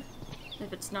they've been,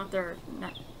 if it's not their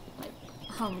like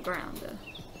home ground.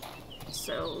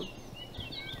 So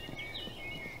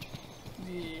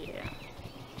yeah.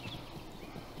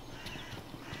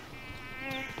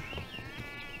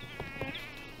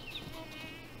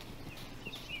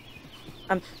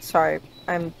 I'm sorry.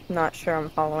 I'm not sure I'm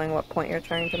following what point you're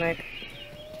trying to make.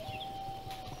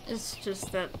 It's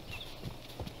just that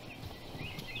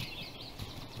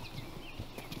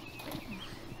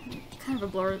kind of a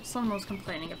blur. Someone was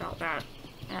complaining about that,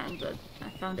 and I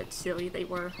found it silly they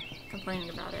were complaining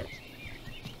about it.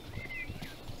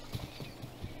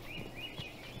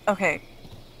 Okay.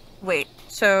 Wait.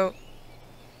 So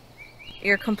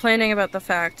you're complaining about the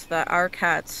fact that our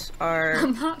cats are...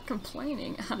 I'm not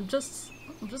complaining. I'm just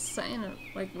saying it,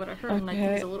 like what I heard, and I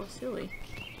think it's a little silly.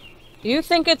 You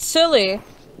think it's silly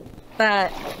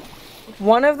that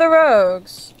one of the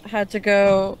rogues had to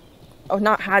go, oh,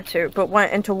 not had to, but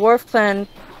went into Wharfclan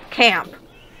camp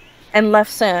and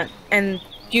left scent, and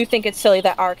you think it's silly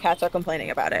that our cats are complaining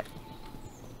about it?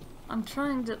 I'm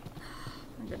trying to...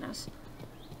 my goodness.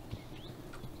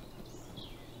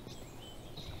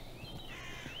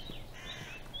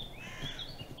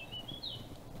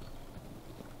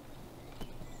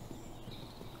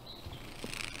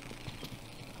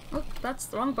 Oh, that's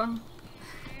the wrong button.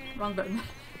 Wrong button.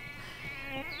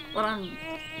 What I'm...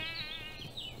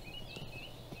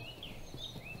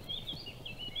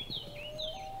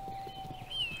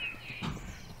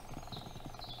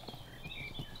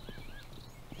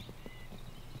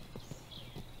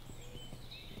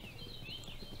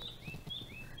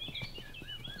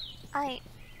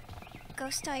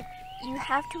 Ghosteye, you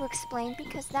have to explain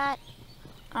because that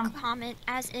comment,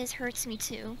 as is, hurts me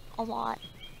too, a lot.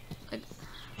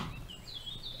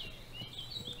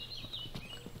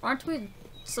 Aren't we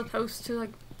supposed to, like,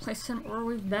 place him where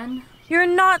we've been? You're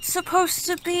not supposed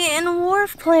to be in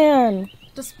Wharfclan!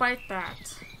 Despite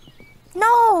that.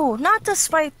 No, not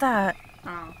despite that.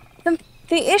 Oh.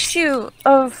 The issue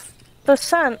of the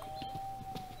scent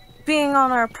being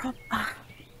on our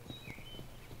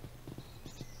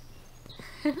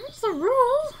Here's the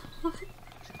rule!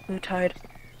 Blue Tide.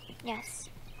 Yes.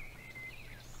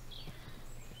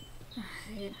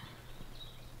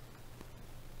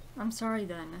 I'm sorry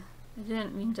then. I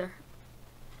didn't mean to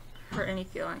hurt any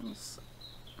feelings.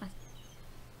 I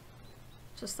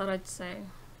just thought I'd say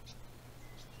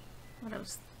what I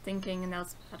was thinking, and that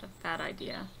was a bad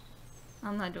idea.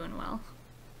 I'm not doing well.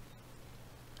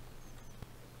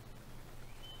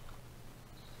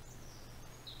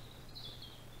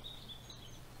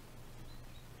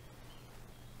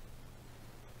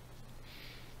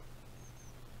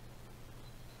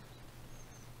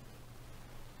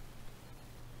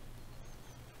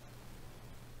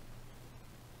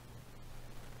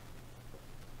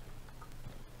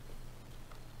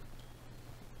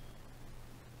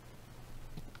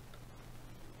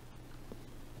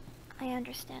 I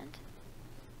understand.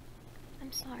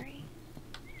 I'm sorry.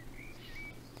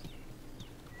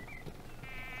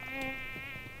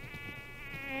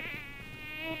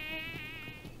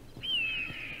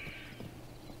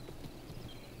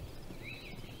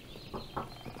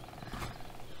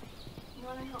 You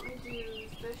wanna help me do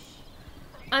fish?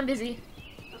 I'm busy.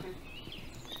 Okay.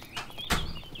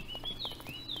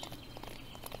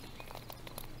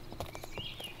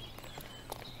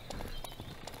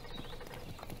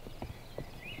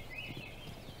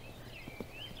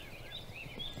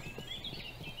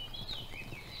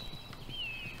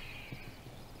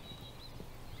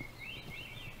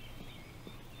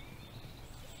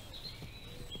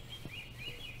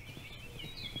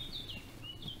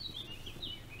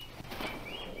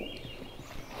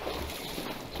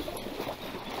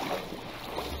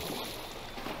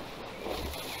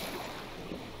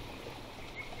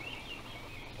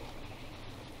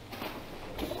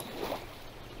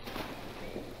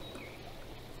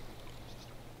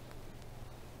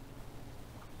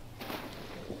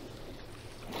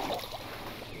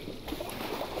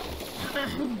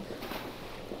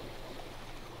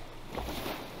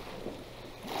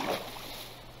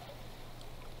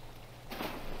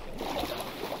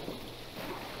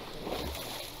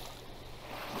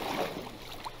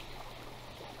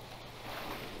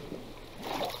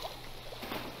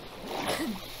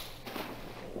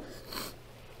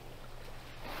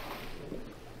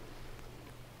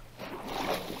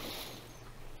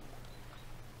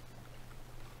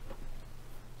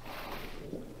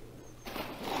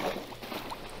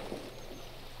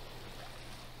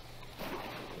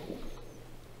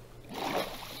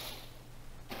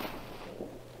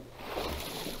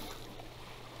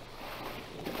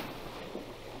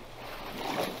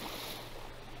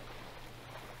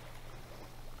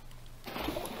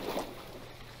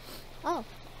 Oh.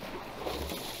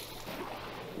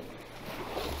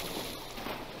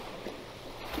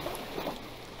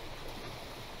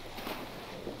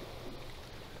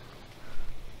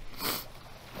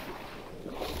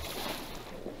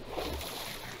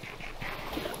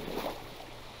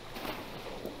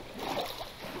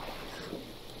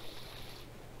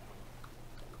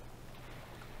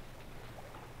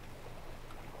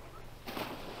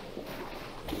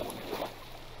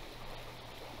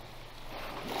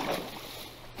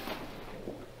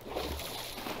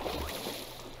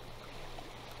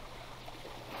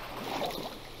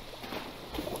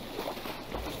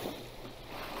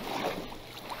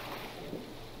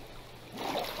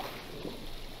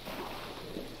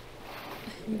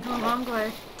 You go the wrong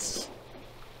way.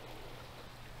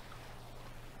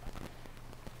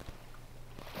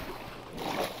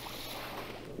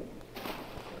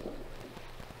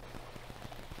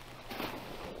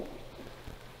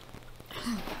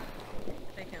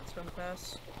 They can't swim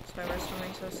fast. That's why we're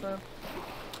swimming so slow.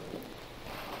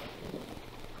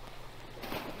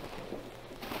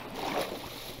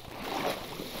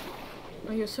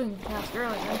 Well, you were swimming fast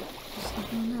earlier. Just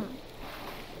thinking that.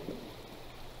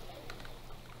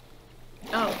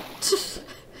 Oh.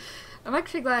 I'm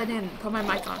actually glad I didn't put my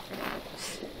mic on for that.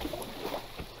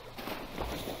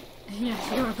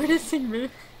 Yeah, you were witnessing me.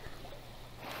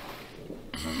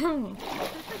 I'm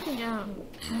freaking out.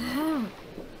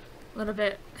 A little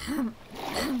bit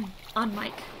on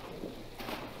mic.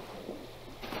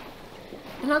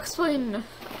 And I'll explain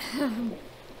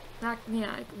back,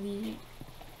 yeah, the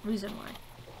reason why.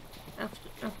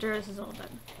 After this is all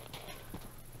done.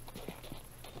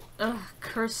 Ugh,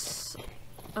 curse.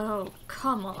 Oh,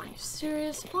 come on, you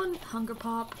serious? One hunger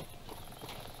pop?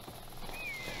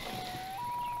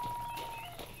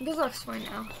 I guess I'll explain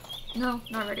now. No,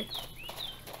 not ready.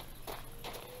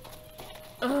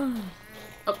 Ugh.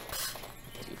 Oh, pfft.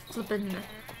 You flippin'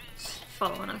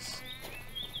 following us.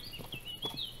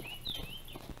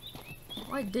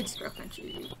 Why did Star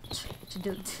Country to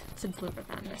deliver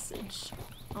that message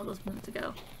all those minutes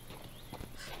ago?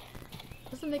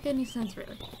 Doesn't make any sense,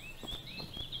 really.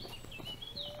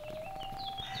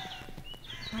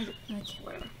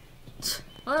 Whatever.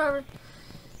 Whatever.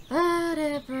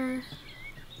 Whatever.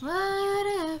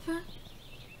 Whatever.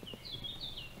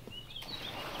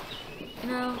 You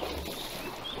know,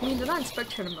 I mean, they're not in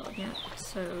spectator mode yet,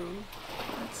 so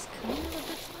that's kind of a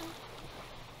good sign.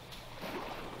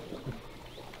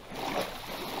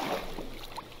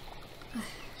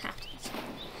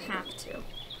 Have to.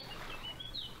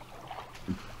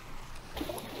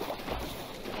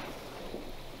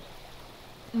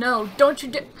 No, don't you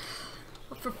do-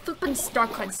 For flippin'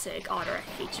 Starcud's sake, Otter, I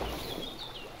hate you.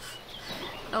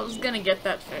 I was gonna get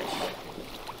that fish.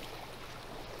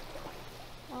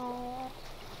 Oh.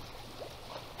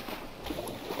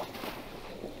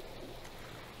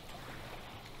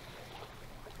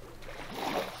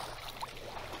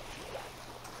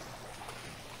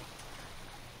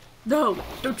 No,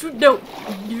 don't you- no!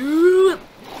 No!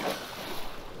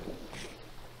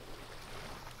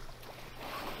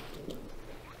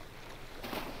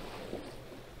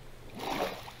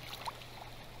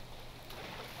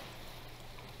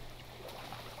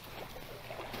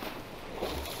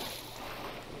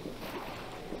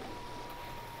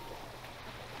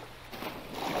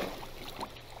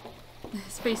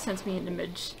 Space sends me an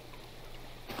image.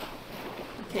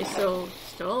 Okay, so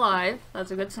still alive. That's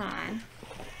a good sign.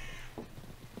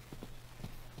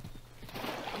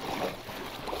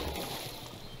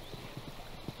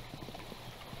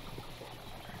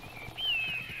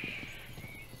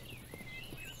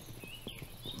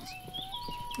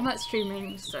 I'm not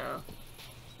streaming, so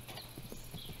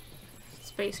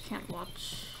Space can't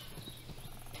watch.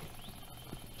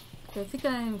 Okay, I think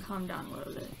I am calmed down a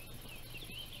little bit.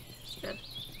 It's good.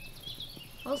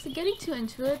 Also, getting too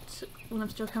into it when I'm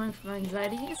still coming from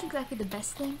anxiety isn't exactly the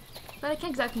best thing, but I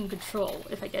can't exactly control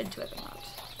if I get into it or not.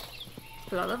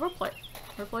 But I love roleplay.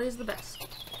 Roleplay is the best.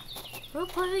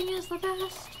 Roleplaying is the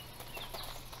best.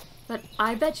 But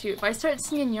I bet you, if I start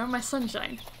singing You're My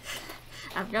Sunshine,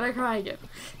 I'm gonna cry again.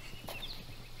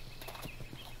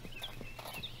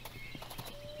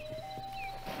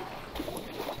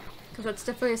 Because that's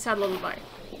definitely a sad lullaby.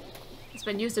 It's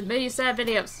been used in many sad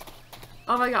videos.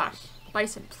 Oh my gosh.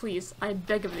 Bison, please, I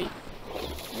beg of thee.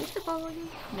 Are you still following me?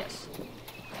 Yes.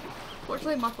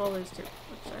 Fortunately, Mothball is too.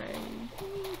 Which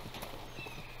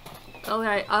I...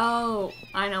 Okay, oh,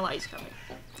 I know why he's coming.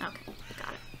 Okay,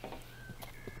 got it.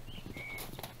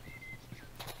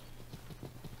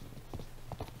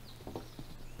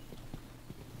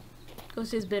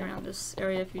 Ghosty's been around this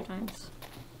area a few times.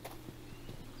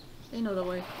 They know the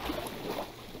way.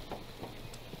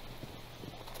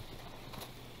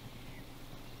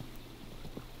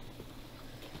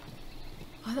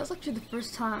 Oh, that's actually the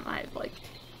first time I like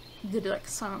did like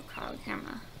silent crowd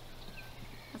camera.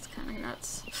 That's kind of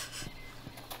nuts.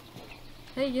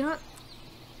 Hey, you know what?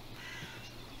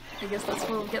 I guess that's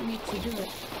what will get me to do it.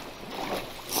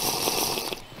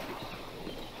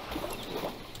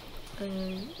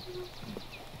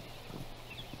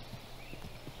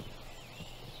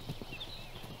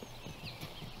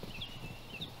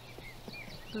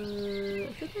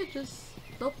 I think I just...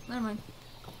 Nope, never mind.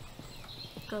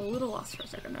 Got a little lost for a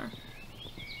second there.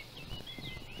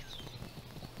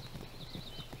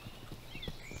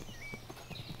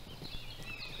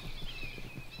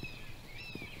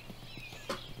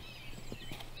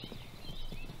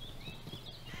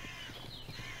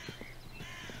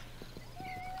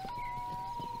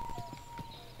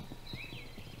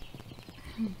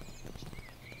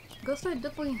 Ghosteye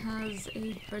definitely has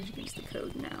a grudge against the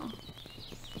code now.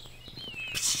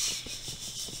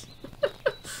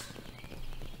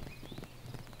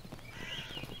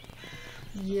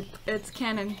 Yep, it's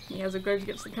canon. He has a grudge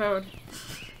against the code.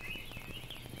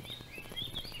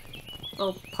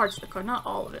 Well, parts of the code, not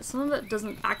all of it. Some of it does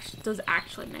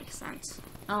actually make sense.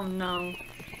 Oh no.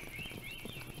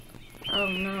 Oh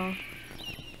no.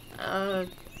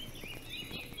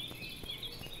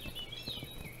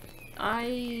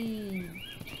 I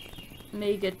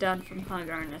may get down from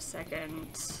hunger in a second.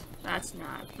 That's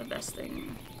not the best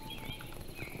thing.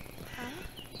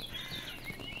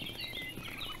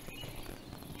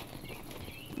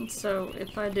 And so,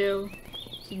 if I do,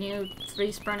 can you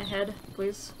 3 sprint ahead,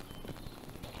 please?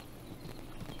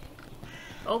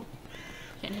 Oh,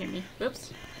 can't hear me.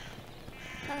 Oops.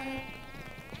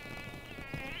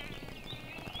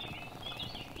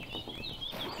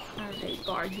 Alright,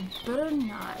 Bard, you better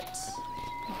not.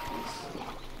 Please.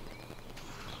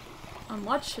 I'm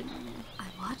watching you.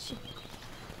 I'm watching.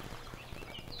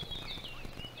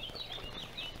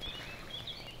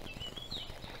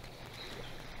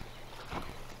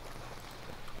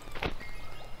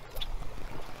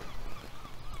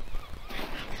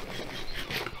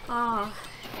 Ah.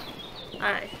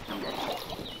 Alright, I'm good.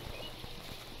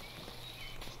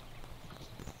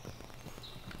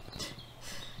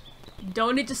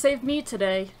 Don't need to save me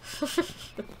today.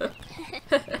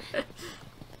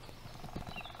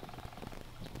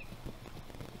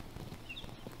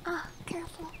 Oh,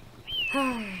 careful.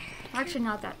 Actually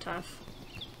not that tough.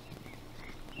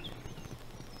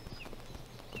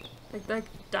 Like, they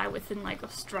die within like a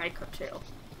strike or two.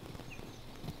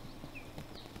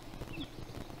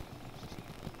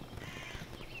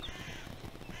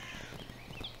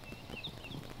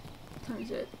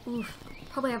 Times it. Oof.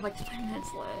 Probably have like 5 minutes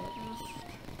left.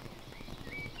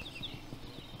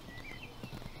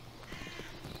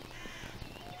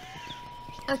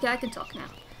 Okay, I can talk now.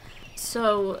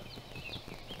 So,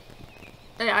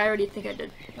 I already think I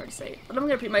did already say it, but I'm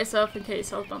gonna repeat myself in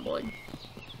case I was mumbling.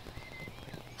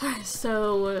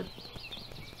 So,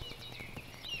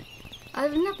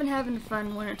 I've not been having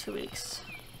fun 1 or 2 weeks.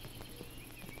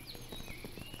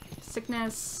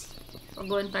 Sickness,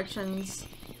 fungal infections,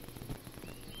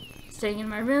 staying in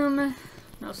my room,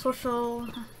 no social,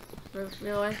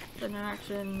 real life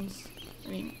interactions, I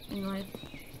mean, in life.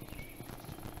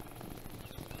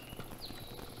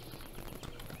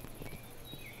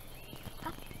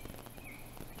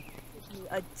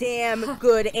 A damn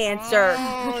good answer.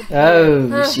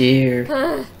 Oh, dear.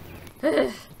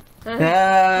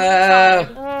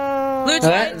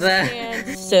 Lieutenant,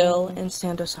 stand still and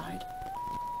stand aside.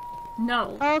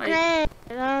 No. Okay.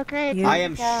 Okay. I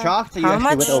am shocked that you How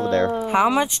actually much- went over there. How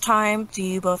much time do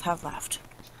you both have left?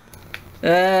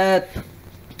 20?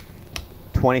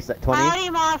 Howdy,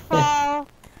 Marfo.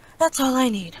 That's all I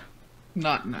need.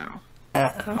 Not now.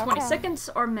 20 seconds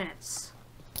or minutes?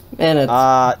 Minutes.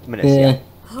 Minutes, yeah.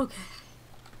 Okay.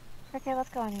 Okay, let's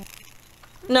go on here.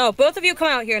 No, both of you come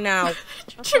out here now.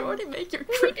 Did you already make your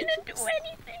grades? We didn't do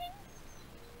anything.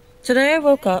 Today I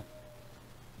woke up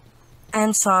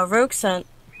and saw a rogue scent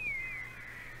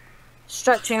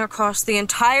stretching across the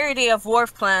entirety of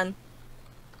Wharfclan,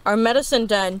 our medicine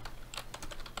den,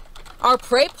 our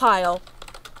prey pile,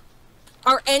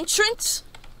 our entrance,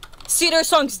 Cedar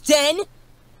Song's den,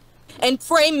 and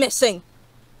prey missing.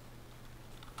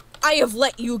 I have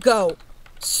let you go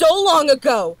so long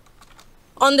ago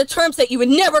on the terms that you would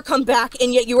never come back,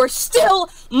 and yet you are still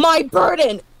my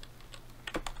burden.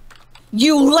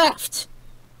 You left.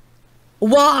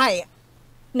 Why?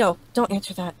 No, don't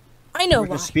answer that. I know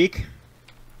why. Speak.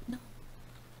 No.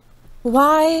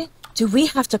 Why do we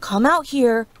have to come out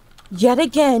here yet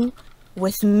again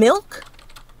with milk,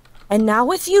 and now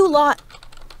with you lot,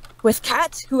 with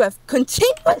cats who have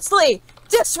continuously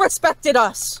disrespected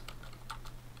us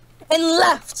and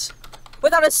left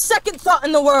without a second thought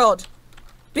in the world.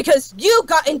 Because you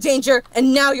got in danger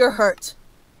and now you're hurt.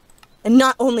 And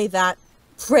not only that,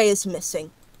 Prey is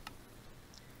missing.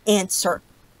 Answer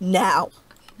now.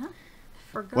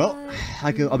 Forgot. Well,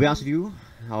 I'll be honest with you.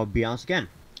 I'll be honest again.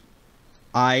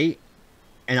 I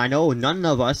know none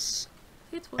of us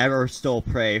ever stole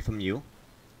Prey from you.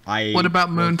 What about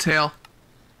Moontail?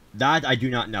 That I do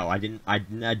not know. I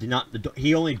did not.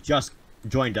 He only just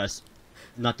joined us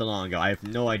not that long ago. I have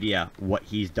no idea what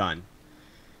he's done.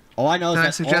 All I know is that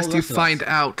I suggest you find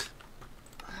out.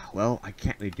 Well, I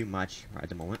can't really do much right at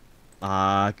the moment.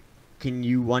 Can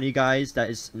you, one of you guys that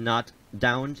is not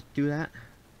down to do that?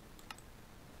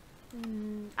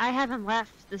 I haven't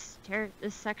left this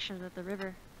section of the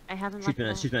river. I haven't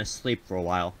left. She's been asleep for a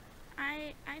while.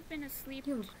 I've been asleep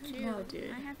too. No,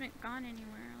 dude. I haven't gone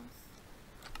anywhere else.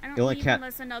 I The don't only leave cat-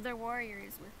 unless another warrior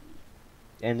is with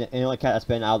me. And the only cat that's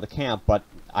been out of the camp, but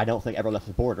I don't think ever left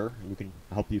the border.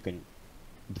 I hope you can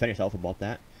defend yourself about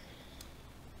that.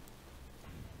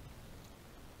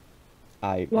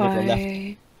 I never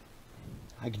left.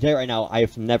 I can tell you right now, I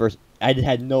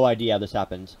had no idea this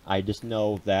happened. I just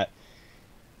know that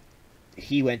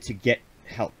he went to get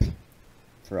help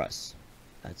for us.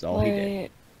 That's all he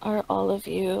did. Are all of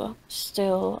you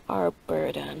still our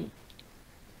burden?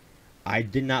 I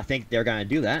did not think they were gonna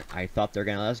do that. I thought they were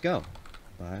gonna let us go.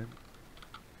 But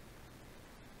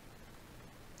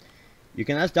you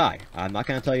can let us die. I'm not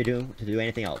gonna tell you to do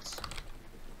anything else.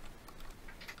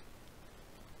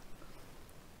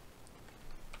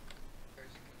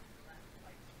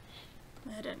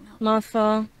 That didn't help.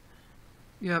 Martha,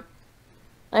 Yep.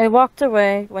 I walked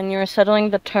away when you were settling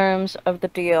the terms of the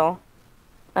deal.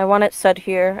 I want it said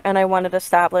here, and I want it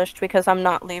established, because I'm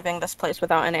not leaving this place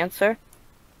without an answer.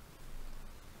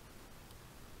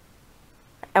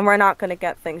 And we're not going to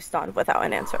get things done without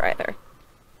an answer either.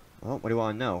 Well, what do you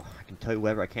want to know? I can tell you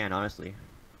whatever I can, honestly.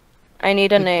 I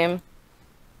need a name.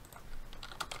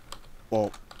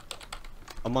 Well,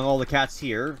 among all the cats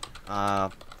here,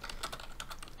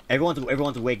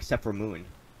 everyone's awake except for Moon.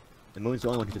 The Moon's the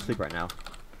only one who's asleep right now.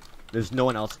 There's no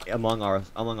one else among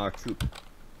our troop.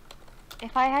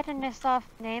 If I had to list off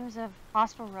names of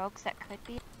possible rogues that could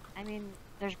be, I mean,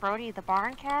 there's Brody the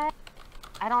barn cat.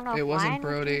 I don't know. It if wasn't Lion would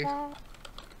Brody. be that.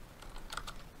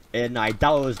 And I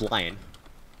doubt it was Lion.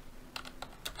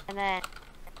 And then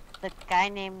the guy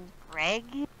named Greg.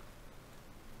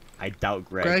 I doubt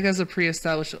Greg. Greg has a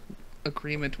pre-established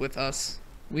agreement with us.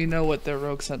 We know what their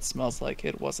rogue scent smells like.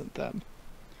 It wasn't them.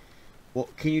 Well,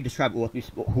 can you describe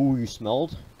who you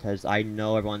smelled? Because I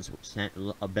know everyone's scent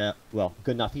a bit, well,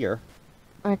 good enough here.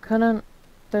 I couldn't...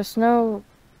 There's no...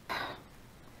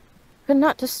 Could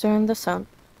not discern the scent.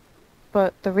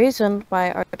 But the reason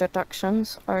why our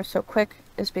deductions are so quick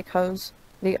is because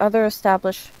the other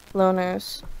established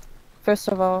loners, first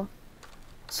of all,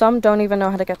 some don't even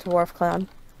know how to get to Wharfclan.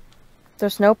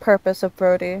 There's no purpose of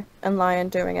Brody and Lion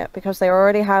doing it because they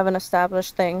already have an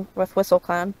established thing with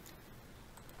Whistle-Clan.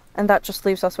 And that just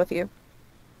leaves us with you.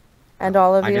 And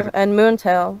all of you, and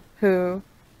Moontail, who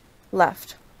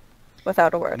left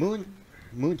without a word.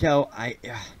 Moontail, I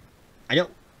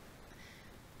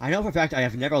know for a fact I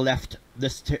have never left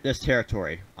this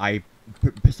territory. I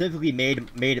specifically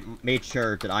made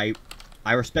sure that I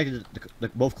respected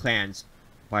both clans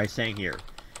by staying here,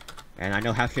 and I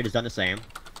know Half Shade has done the same.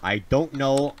 I don't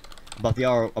know about the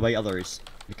others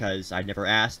because I never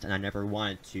asked and I never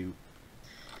wanted to, you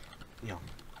know,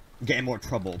 get in more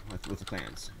trouble with the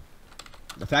clans.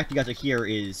 The fact you guys are here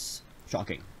is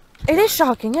shocking. It is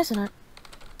shocking, isn't it?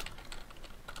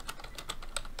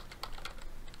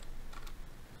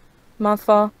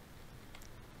 Mothfall,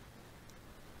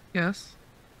 Yes.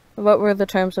 what were the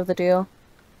terms of the deal?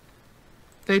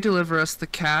 They deliver us the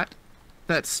cat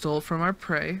that stole from our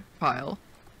prey pile,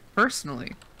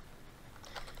 personally.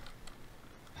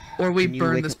 Or we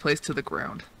burn this place to the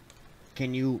ground.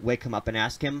 Can you wake him up and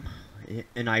ask him?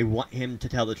 And I want him to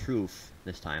tell the truth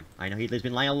this time. I know he's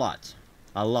been lying a lot.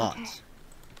 A lot. Okay.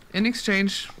 In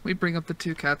exchange, we bring up the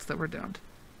 2 cats that were downed.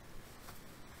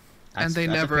 And they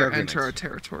That's a never fair enter our agreement.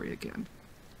 territory again.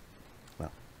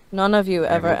 Well, None of you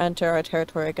ever Never. enter our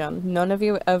territory again. None of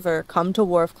you ever come to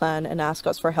Wharfclan and ask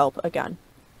us for help again.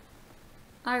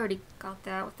 I already got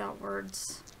that without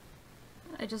words.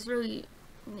 I just really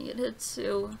needed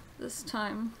to this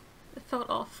time. It felt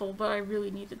awful, but I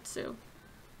really needed to.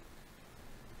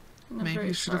 And I'm Maybe very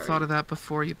you should have sorry. thought of that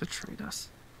before you betrayed us.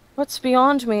 What's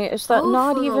beyond me is that Oh,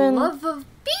 not for even... the love of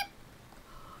beep!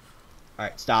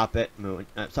 alright, stop it, Moon.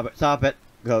 Stop it,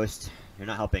 Ghost. You're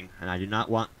not helping, and I do not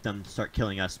want them to start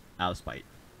killing us out of spite.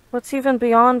 What's even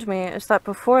beyond me is that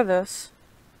before this,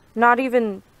 not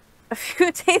even a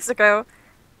few days ago,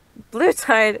 Blue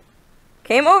Tide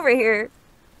came over here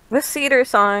with Cedar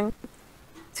Song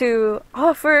to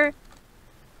offer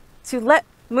to let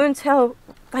Moontail,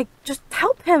 like, just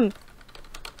help him.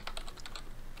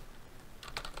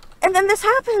 And then this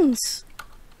happens!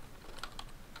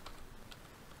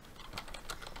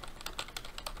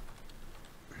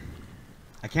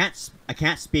 I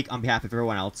can't speak on behalf of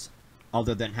everyone else,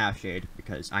 other than Halfshade,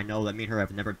 because I know that me and her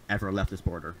have never ever left this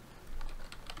border,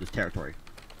 this territory.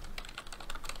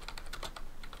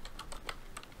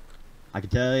 I can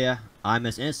tell you, I'm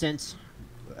as innocent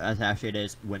as Halfshade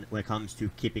is when it comes to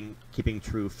keeping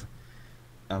truth,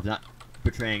 of not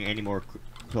betraying any more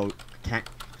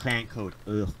clan code.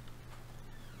 Ugh.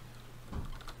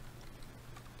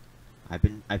 I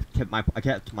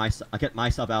kept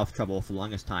myself out of trouble for the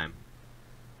longest time.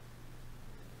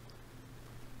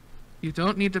 You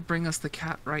don't need to bring us the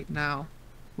cat right now.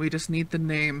 We just need the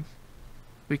name.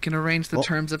 We can arrange the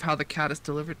terms of how the cat is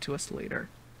delivered to us later.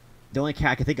 The only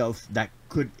cat I can think of that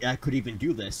could even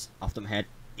do this off the top of my head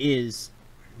is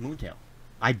Moontail.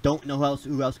 I don't know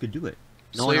who else could do it.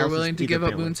 No So you're willing to give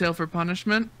up Moontail for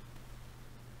punishment?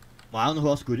 Well, I don't know who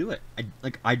else could do it.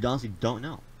 I honestly don't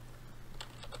know.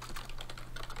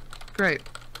 Great.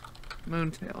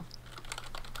 Moontail.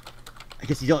 I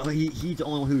guess he's the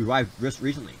only one who arrived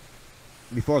recently.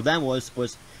 Before them was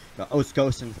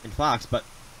Ghost and Fox, but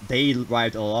they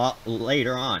arrived a lot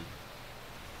later on.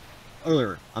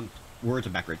 Earlier. Words are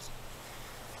backwards.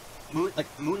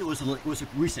 Moon was a most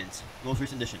recent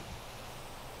addition.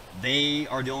 They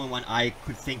are the only one I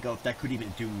could think of that could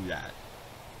even do that.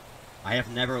 I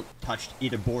have never touched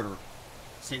either border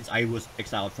since I was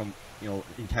exiled from,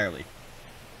 entirely.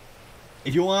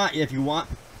 If you want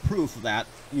proof of that,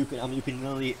 you can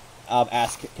really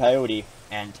ask Coyote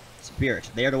and Spirit.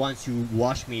 They are the ones who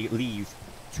watched me leave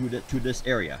to this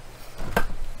area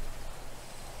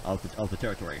of the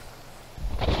territory.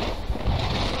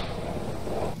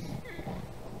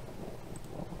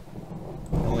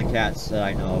 The only cats that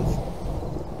I know of,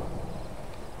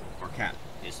 or cat,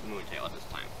 is Moontail at this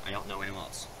time. I don't know anyone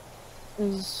else.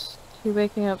 Is he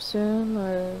waking up soon,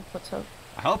 or what's up?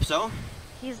 I hope so.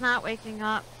 He's not waking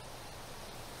up.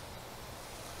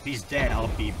 If he's dead, I'll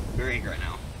be very angry right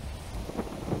now.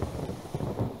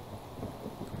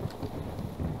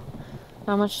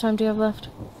 How much time do you have left?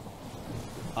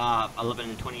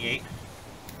 11:28.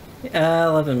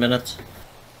 11 minutes.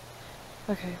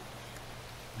 Okay.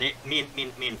 Me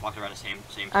and Fox are around the same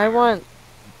time. I want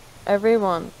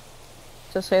everyone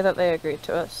to say that they agreed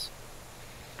to us.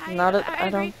 I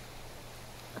agree.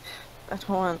 I don't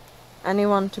want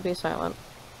anyone to be silent.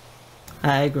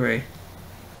 I agree.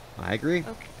 I agree.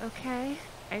 Okay.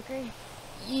 I agree.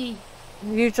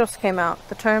 You just came out.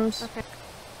 The terms. Okay.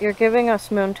 You're giving us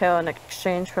Moontail in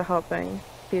exchange for helping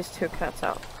these two cats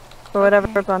out. For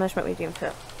whatever punishment we deem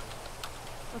fit.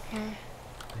 Okay.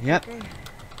 Yep.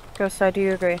 Ghosteye, do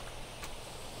you agree?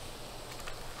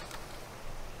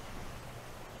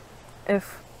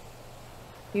 If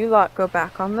you lot go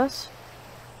back on this,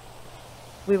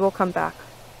 we will come back.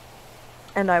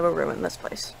 And I will ruin this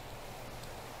place.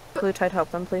 Blue Tide, help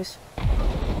them, please.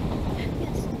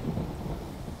 Yes.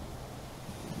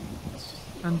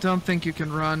 And don't think you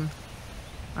can run.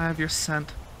 I have your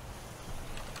scent.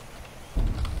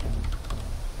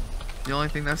 The only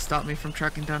thing that stopped me from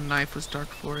tracking down Knife was Dark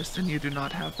Forest, and you do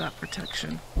not have that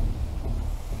protection.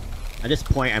 At this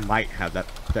point, I might have that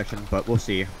protection, but we'll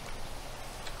see.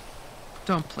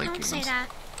 Don't play Don't games. say that.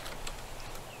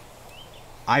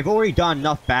 I've already done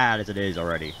enough bad as it is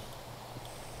already.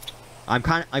 I'm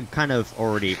kind of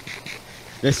already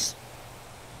this.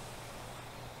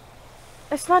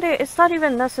 It's not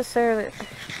even necessarily.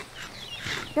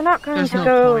 You're not going There's to no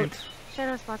go. point.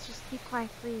 Shadow Spots, just keep quiet,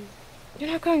 please.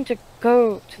 You're not going to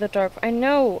go to the dark. I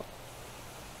know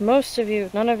most of you,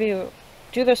 none of you,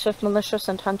 do this with malicious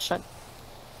intention.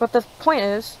 But the point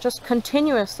is, just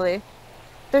continuously,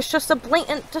 there's just a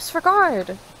blatant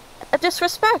disregard, a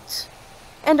disrespect.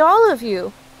 And all of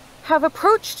you have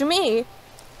approached me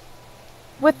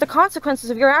with the consequences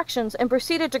of your actions and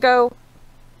proceeded to go,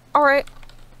 alright,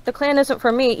 the clan isn't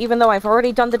for me, even though I've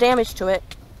already done the damage to it.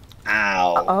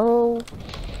 Ow. Oh.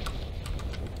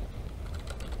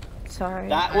 Sorry.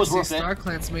 That was worth it. Star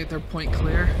Clans made their point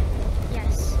clear.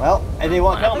 Yes. Well, if they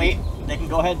won't tell me, they can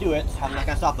go ahead and do it. I'm not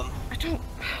gonna stop them. I don't.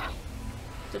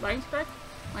 Did lightning strike?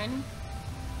 Lightning?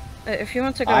 If you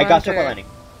want to go I got under circle landing.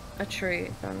 a tree,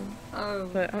 then. Oh.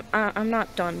 But I'm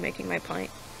not done making my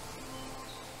point.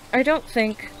 I don't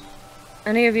think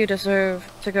any of you deserve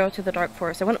to go to the Dark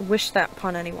Forest. I wouldn't wish that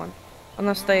upon anyone.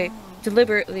 Unless they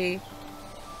deliberately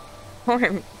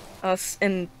harm us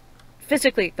in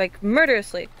physically, like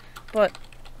murderously. But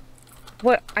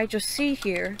what I just see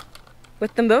here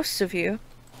with the most of you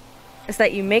is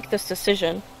that you make this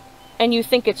decision and you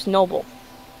think it's noble.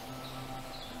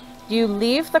 You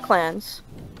leave the clans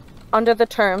under the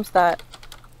terms that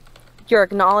you're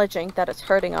acknowledging that it's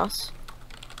hurting us,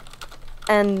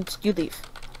 and you leave.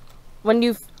 When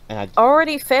you've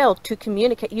already failed to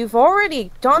communicate, you've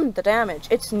already done the damage.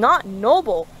 It's not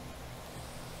noble.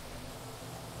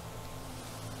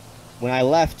 When I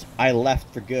left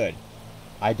for good.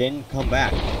 I didn't come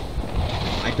back.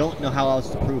 I don't know how else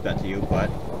to prove that to you, but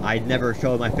I never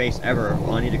showed my face ever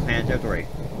on either clan territory.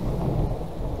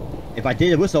 If I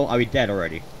did a whistle, I'd be dead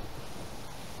already.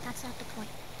 That's not the point.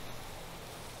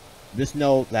 Just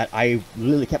know that I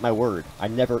literally kept my word. I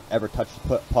never ever touched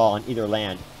a paw on either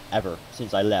land, ever,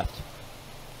 since I left.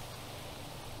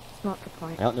 It's not the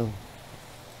point. I don't know.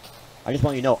 I just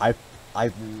want you to know,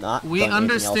 I've not We done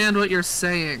understand what you're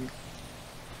saying.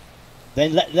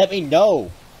 Then let me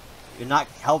know. You're not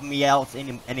helping me out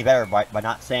any better by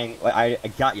not saying I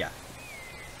got ya.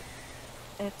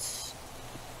 It's...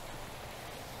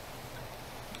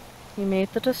 You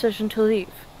made the decision to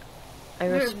leave. I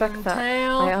respect that.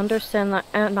 I understand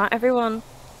that not everyone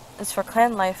is for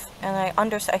clan life, and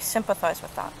I sympathize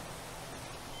with that.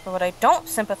 But what I don't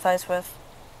sympathize with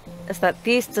is that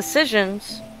these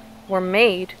decisions were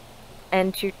made,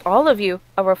 and all of you,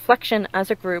 a reflection as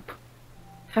a group,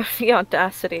 have the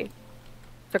audacity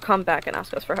to come back and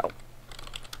ask us for help.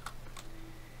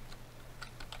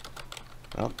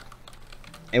 Well,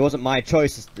 it wasn't my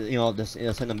choice, to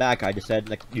send them back. I just said,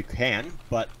 like, you can,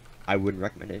 but I wouldn't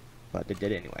recommend it. But they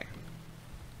did it anyway.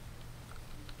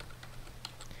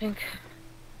 I think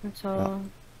that's all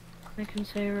I can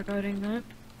say regarding that.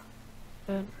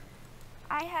 But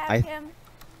I have him.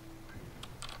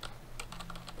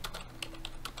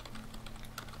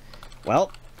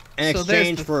 Well, in so exchange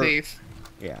there's the for thief.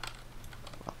 Yeah.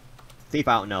 Well, thief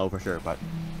I don't know for sure, but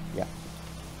yeah.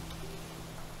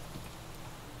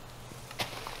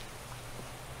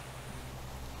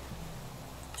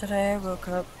 today I woke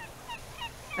up.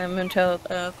 I'm gonna tell,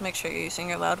 make sure you're using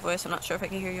your loud voice. I'm not sure if I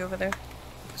can hear you over there.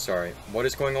 Sorry, what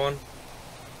is going on?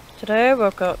 Today I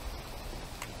woke up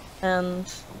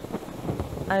and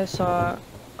I saw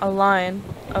a line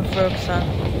of rogue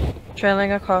sun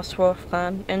trailing across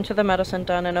Wharfclan into the medicine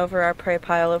den and over our prey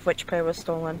pile of which prey was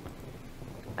stolen.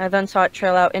 I then saw it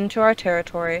trail out into our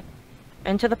territory,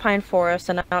 into the pine forest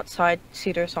and outside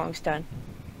Cedar Song's den.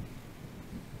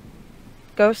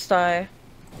 Ghosteye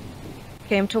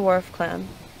came to Wharfclan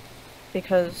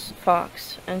because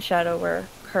Fox and Shadow were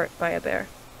hurt by a bear.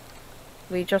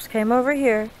 We just came over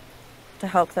here to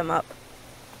help them up,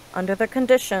 under the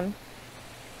condition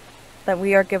that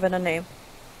we are given a name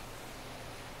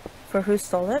for who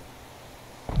stole it,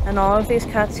 and all of these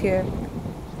cats here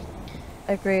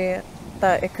agree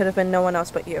that it could have been no one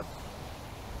else but you.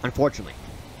 Unfortunately.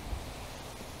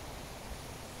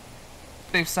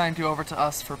 They've signed you over to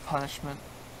us for punishment.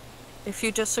 If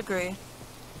you disagree,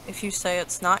 if you say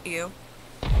it's not you,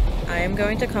 I am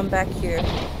going to come back here,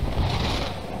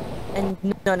 and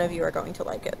none of you are going to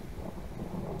like it.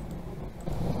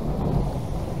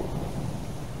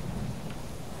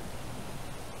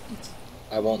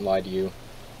 I won't lie to you.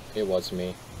 It was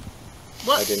me.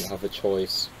 What? I didn't have a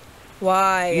choice.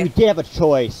 Why? You did have a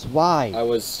choice. Why? I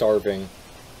was starving.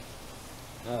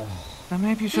 Then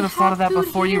maybe you should have thought of that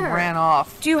before you ran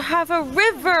off. Do you have a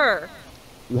river?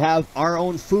 You have our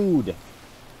own food.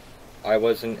 I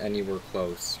wasn't anywhere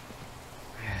close.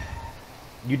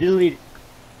 You literally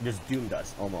just doomed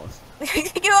us, almost.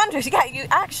 You understand? You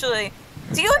actually...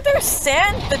 Do you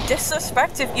understand the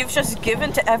disrespect you've just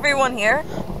given to everyone here?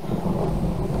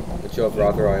 Would you have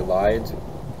rather I lied?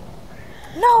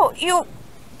 No, you...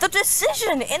 The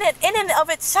decision in and of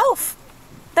itself.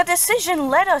 The decision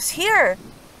led us here.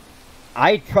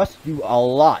 I trust you a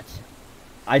lot.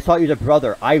 I saw you as a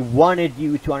brother. I wanted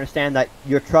you to understand that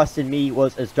your trust in me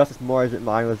was just as more as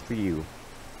mine was for you.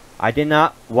 I did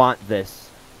not want this.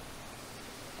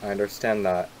 I understand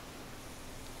that.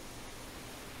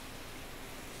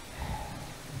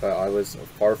 But I was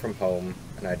far from home,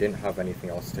 and I didn't have anything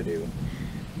else to do.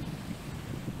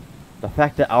 The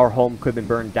fact that our home could have been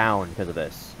burned down because of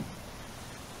this.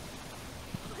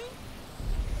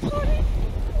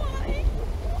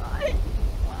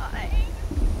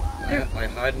 I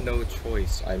had no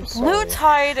choice. I'm sorry. Blue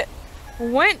Tide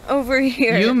went over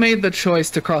here. You made the choice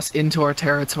to cross into our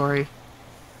territory.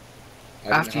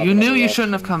 After you knew you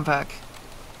shouldn't have come back.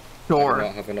 Sure. I did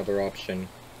not have another option.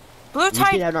 Blue You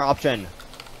Tide. did have another option.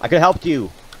 I could have helped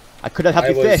you. I could have helped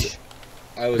you fish.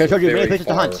 I was could have showed you many very places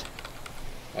to far. hunt.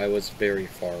 I was very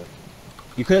far.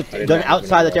 You could have done it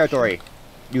outside the territory.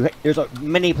 There's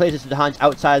many places to hunt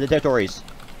outside the territories.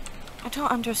 I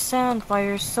don't understand why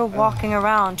you're still walking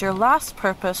around. Your last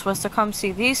purpose was to come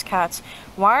see these cats.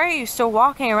 Why are you still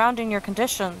walking around in your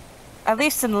condition? At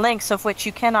least in lengths of which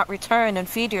you cannot return and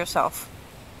feed yourself.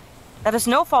 That is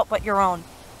no fault but your own.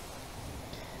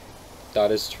 That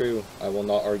is true. I will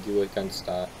not argue against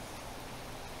that.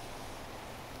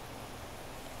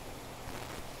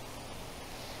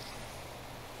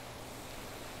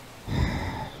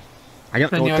 I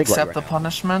don't know Can what you to think accept right the now.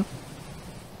 punishment?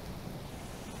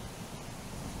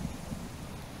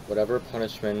 Whatever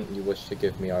punishment you wish to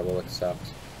give me, I will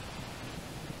accept.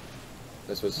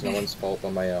 This was no one's fault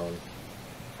but my own.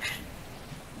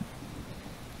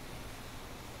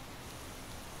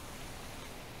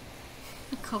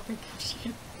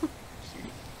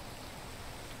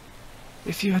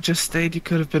 If you had just stayed, you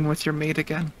could have been with your mate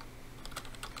again.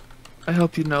 I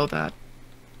hope you know that.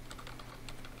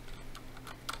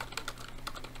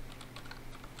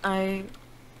 I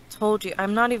told you,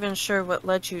 I'm not even sure what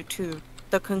led you to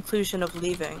the conclusion of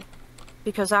leaving.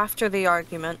 Because after the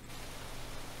argument,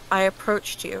 I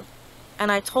approached you,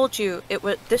 and I told you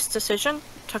this decision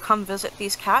to come visit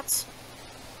these cats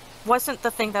wasn't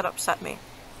the thing that upset me.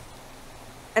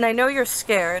 And I know you're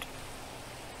scared,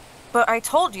 but I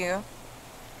told you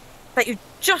that you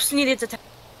just needed to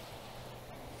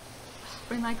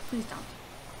Bring Mike, please don't.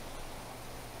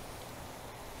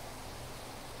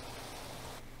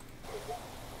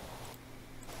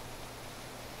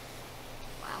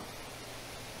 Wow.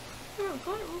 We're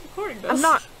recording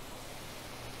this.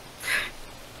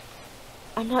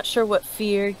 I'm not sure what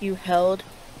fear you held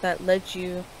that led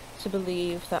you to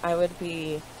believe that I would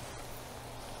be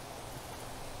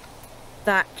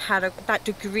that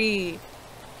degree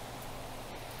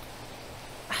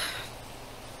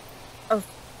of...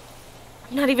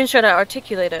 I'm not even sure to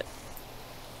articulate it.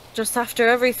 Just after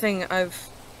everything I've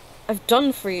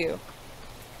done for you.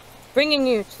 Bringing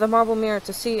you to the Marble Mirror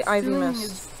to see Ivy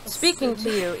Mist. Speaking to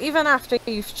you, even after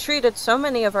you've treated so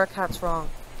many of our cats wrong.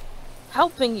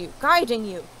 Helping you, guiding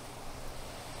you.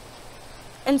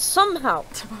 And somehow,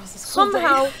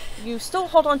 you still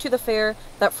hold on to the fear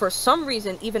that for some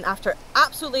reason, even after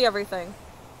absolutely everything,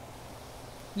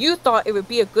 you thought it would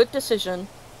be a good decision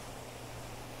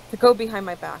to go behind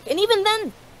my back. And even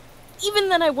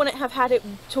then I wouldn't have had it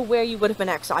to where you would have been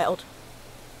exiled.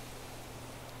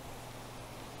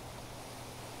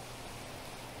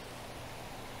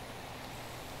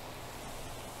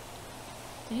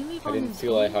 I didn't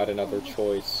feel I had another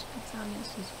choice.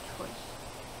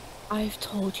 I've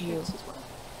told you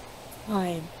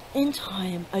time and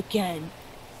time again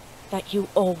that you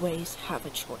always have a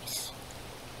choice.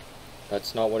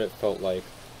 That's not what it felt like.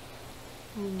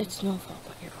 It's no fault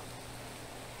but your own.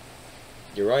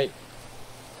 You're right.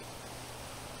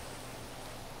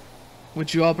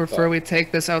 Would you all prefer we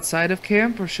take this outside of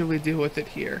camp, or should we deal with it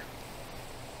here?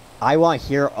 I want to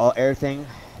hear everything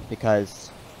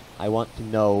because I want to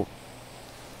know.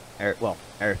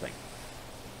 Everything.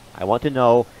 I want to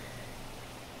know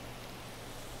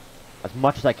as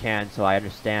much as I can so I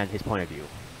understand his point of view.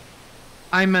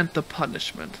 I meant the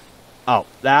punishment. Oh,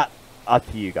 that up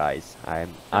to you guys.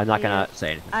 I'm not gonna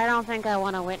say anything. I don't think I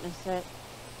want to witness it.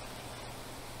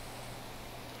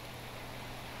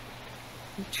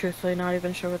 I'm truthfully not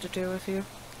even sure what to do with you.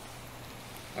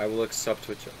 I will accept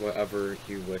whatever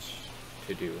you wish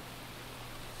to do.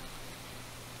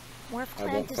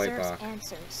 Wharfclan deserves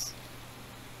answers.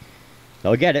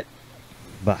 They'll get it,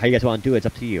 but how you guys want to do it's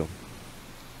up to you.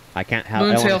 I can't have.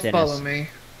 Moontail, follow me.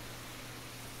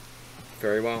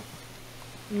 Very well.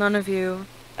 None of you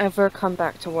ever come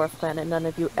back to Wharfclan, and none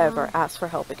of you ever ask for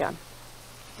help again.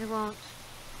 I won't.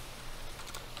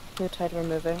 You're tired of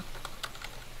moving.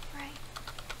 Right.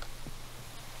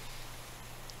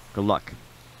 Good luck.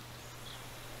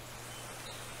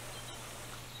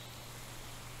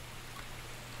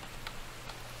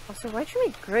 Also, why'd you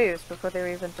make graves before they were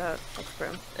even done? That's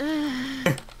grim.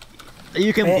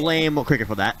 You can blame Cricket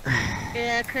for that.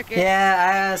 Yeah, Cricket.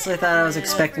 Yeah, I honestly thought I was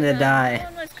expecting to die.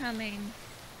 One was coming.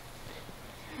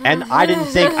 And I didn't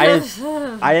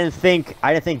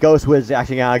think Ghost was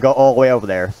actually gonna go all the way over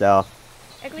there. So.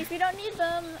 At least we don't need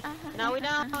them. No, we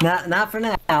don't. Not for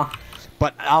now.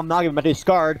 But I'm not even mentally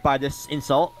scarred by this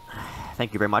insult.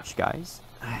 Thank you very much, guys.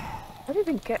 How do you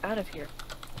even get out of here?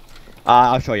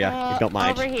 I'll show you if you don't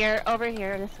mind. Over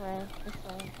here, this way, this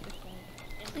way.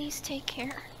 Please take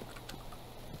care.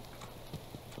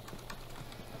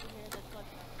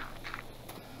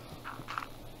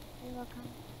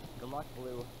 Good luck,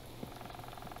 Blue.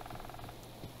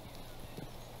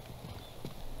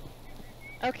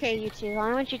 Okay, you two,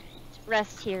 I want you to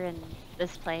rest here in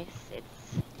this place.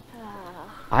 It's.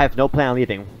 I have no plan on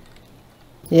leaving.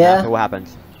 Yeah. After what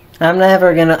happens. I'm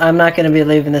not gonna be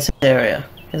leaving this area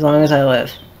as long as I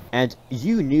live. And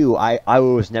you knew I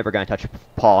was never gonna touch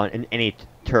Paul in any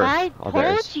turf I of told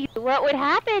theirs. you what would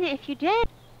happen if you did.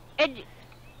 And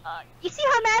you see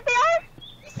how mad they are?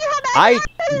 You see how mad I they are?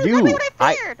 This is knew. exactly what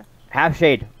I feared.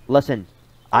 Half-Shade, listen.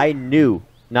 I knew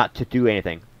not to do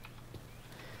anything.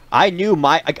 I knew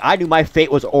my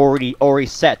fate was already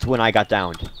set when I got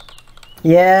downed.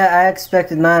 Yeah, I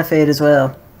expected my fate as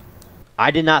well.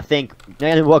 I did not think.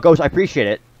 And well, Ghost, I appreciate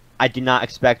it. I did not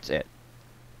expect it.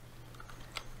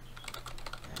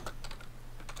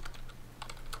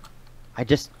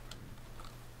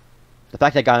 The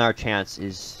fact that I got another chance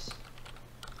is,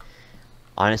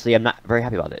 honestly, I'm not very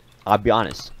happy about it. I'll be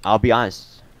honest.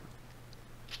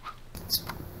 It's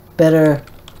better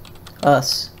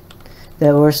us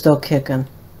that we're still kicking.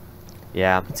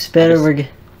 Yeah. It's better we're.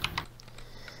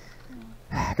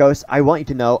 Ghost, I want you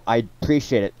to know I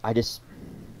appreciate it.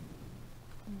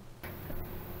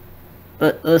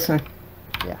 But listen.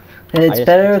 Yeah. It's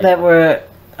better that we're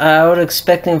out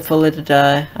expecting fully to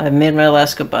die. I've made my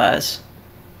last goodbyes.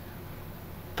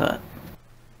 But.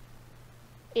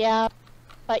 Yeah,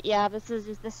 but yeah, this is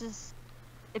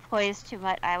it plays to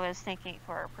what I was thinking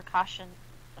for precaution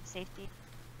of safety.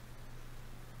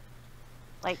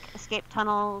 Like escape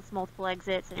tunnels, multiple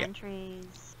exits and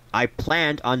entries. I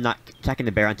planned on not attacking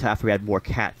the bear until after we had more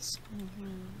cats.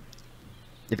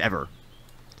 If ever.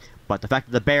 But the fact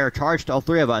that the bear charged all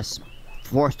three of us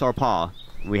forced our paw.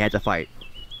 We had to fight.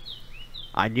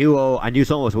 I knew one of us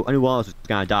was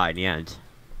gonna die in the end.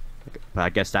 But I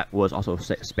guess that was also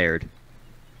spared.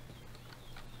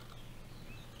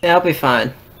 Yeah, I'll be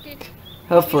fine.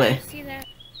 Hopefully. Did you see that?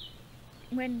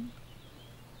 When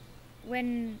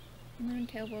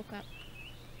Moontail woke up.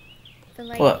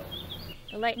 What?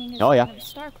 The lightning is oh, yeah. of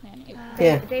StarClan.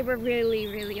 Yeah. They were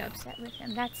really upset with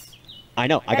him. I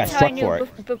know. I got That's how struck for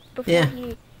it. Before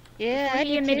Yeah.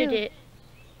 he admitted it,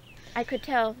 I could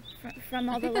tell from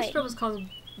all the I think this light. trip was called,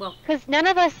 well, Because none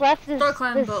of us left the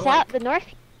north.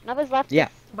 None of us left Yeah.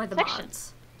 by the section.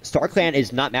 mods. StarClan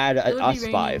is not mad at It would be us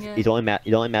raining, five. yeah. He's only mad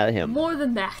at him. More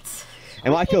than that.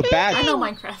 And I feel bad. I know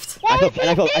Minecraft.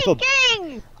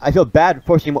 I feel bad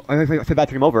forcing him. I feel bad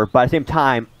turning him over, but at the same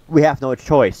time, we have no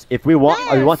choice. If we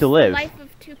want, we want to live. The life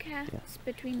of two cats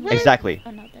between one Exactly.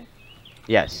 and another.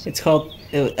 Yes. It's called.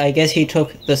 I guess he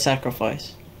took the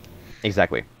sacrifice.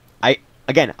 Exactly.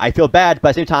 I feel bad, but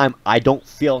at the same time, I don't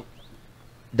feel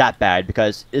that bad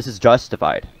because this is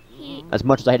justified. As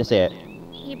much as I hate to say it.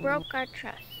 He broke our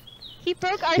trust. He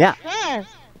broke our trust.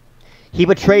 He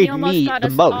betrayed he almost me got the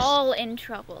us most. all in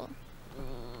trouble.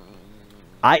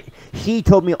 He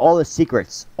told me all the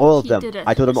secrets, all of them.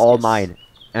 I told him all yes. mine,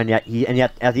 and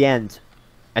yet at the end,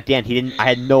 he didn't. I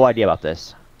had no idea about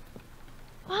this.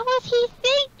 What was he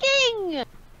thinking?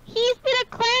 He's been a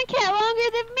clan cat longer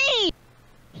than me.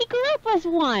 He grew up as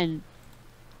one.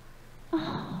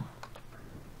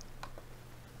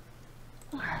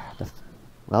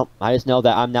 Well, I just know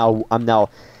that I'm now.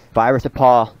 If I ever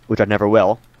paw, which I never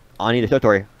will, on either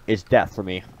territory, is death for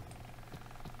me.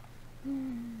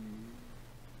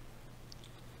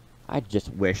 I just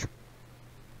wish.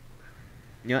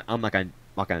 You know what?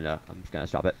 I'm just gonna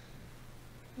stop it.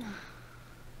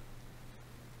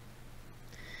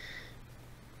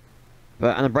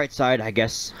 But on the bright side, I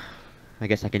guess I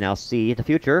can now see the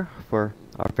future for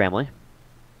our family.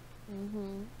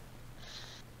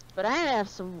 But I have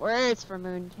some words for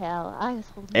Moontail. I was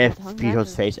holding If my tongue he shows back.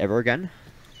 his face ever again.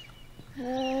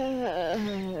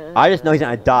 I just know he's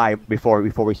gonna die before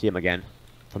we see him again,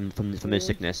 from his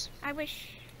sickness. I wish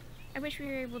we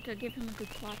were able to give him a good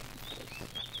plot.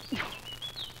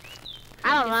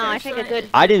 I don't know. I think a good.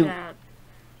 I didn't.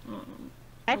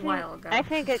 I a while ago.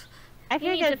 think needs a a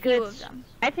few good. of them.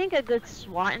 I think a good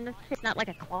swat in the face, not like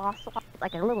a claw swat,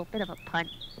 like a little bit of a punch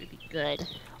would be good.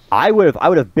 I would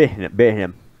have bitten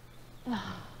him.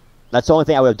 That's the only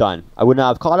thing I would have done. I would not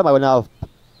have caught him. I would not have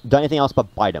done anything else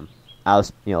but bite him.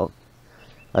 That's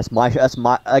my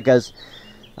because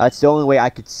that's the only way I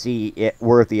could see it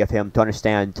worthy of him to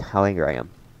understand how angry I am.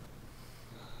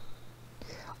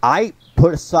 I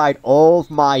put aside all of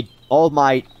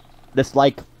my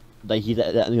dislike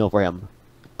for him.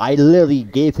 I literally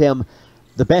gave him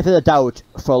the benefit of the doubt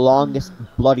for the longest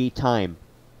bloody time.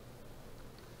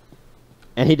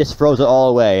 And he just froze it all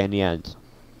away in the end.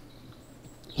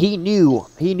 He knew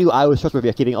I was trustworthy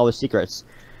of keeping all his secrets.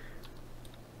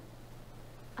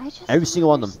 Every single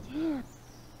one of them.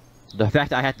 The fact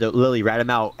that I had to literally rat him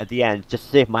out at the end just to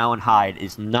save my own hide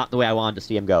is not the way I wanted to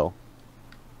see him go.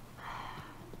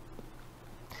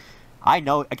 I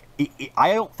know.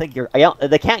 I don't think you're.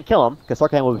 They can't kill him because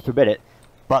Wharfclan will forbid it.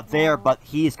 But but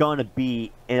he's going to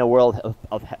be in a world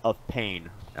of pain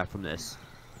from this.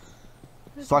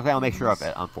 Wharfclan will make sure of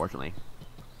it. Unfortunately.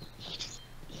 He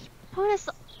put us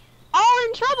all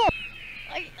in trouble.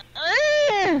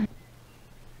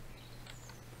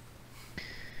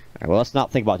 Alright, well, let's not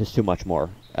think about this too much more.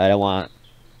 I don't want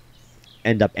to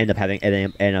end up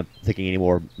thinking any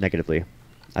more negatively.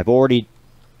 I've already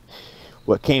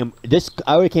I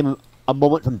already came a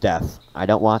moment from death. I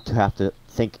don't want to have to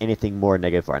think anything more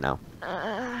negative right now.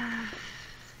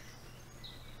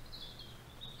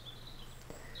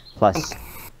 Plus,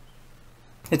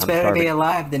 it's better to be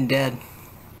alive than dead.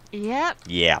 Yep.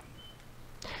 Yeah.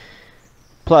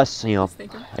 Plus, you know,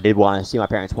 I did want to see my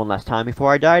parents one last time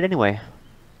before I died anyway.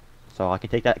 So I can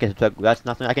take that, because that's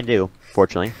nothing I can do,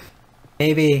 fortunately.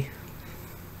 Maybe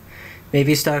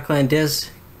StarClan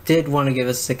did want to give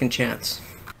us a second chance.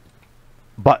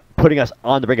 But putting us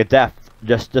on the brink of death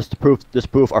just to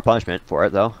prove our punishment for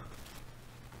it, though.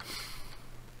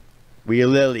 We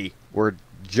literally were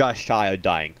just shy of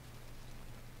dying.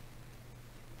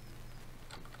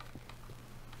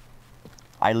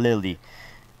 I literally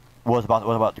was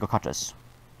about to go conscious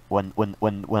when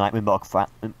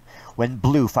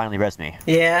Blue finally res me.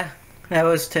 Yeah, that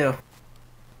was too.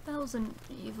 That was an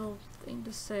evil thing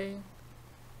to say.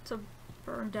 To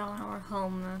burn down our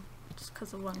home just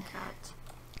because of one cat.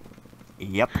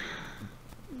 Yep.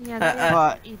 Yeah,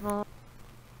 that's evil.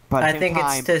 But I think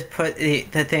it's to put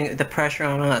the pressure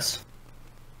on us.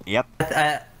 Yep.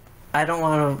 I don't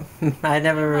want to. I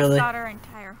never really got our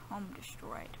entire home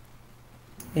destroyed.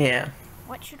 Yeah.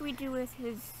 What should we do with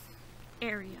his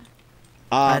area?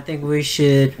 I think we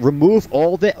should remove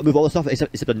all the stuff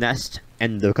except the nest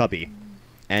and the cubby,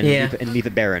 and leave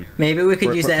it barren. Maybe we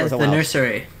could use that as the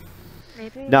nursery.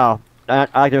 Maybe. No, I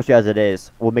like the nursery as it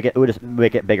is. We'll just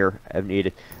make it bigger if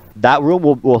needed. That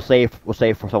room we'll save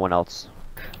for someone else.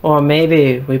 Or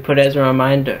maybe we put it as a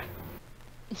reminder.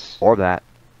 Or that.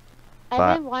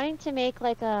 I've been wanting to make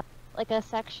like a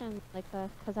section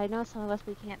because I know some of us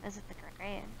we can't visit the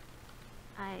grave.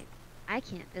 I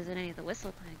can't visit any of the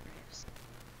Whistle-Clan graves.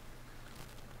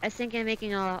 I was thinking of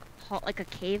making a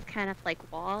cave kind of like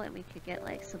wall, and we could get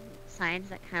like some signs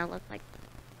that kind of look like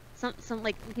some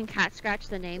like we can cat scratch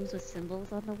the names with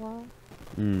symbols on the wall.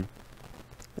 Hmm.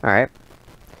 All right.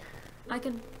 I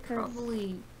can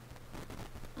probably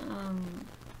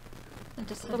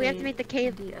But we have to make the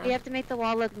cave. We have to make the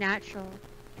wall look natural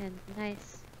and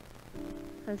nice.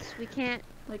 Because we can't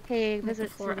pay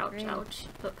visits to the grave. Ouch,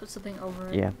 but put something over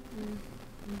it. Yeah.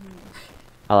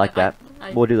 I like that.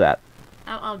 We'll do that.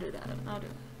 I'll do that. I'll do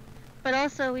that. But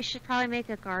also, we should probably make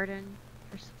a garden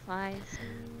for supplies.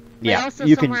 Yeah. But also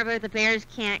you somewhere where the bears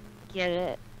can't get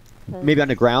it. Maybe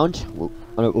underground?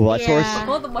 On a light source?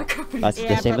 That's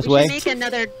the safest way?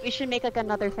 We should make like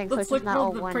another thing so it's just not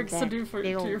all one den.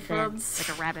 Big old den, like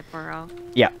a rabbit burrow.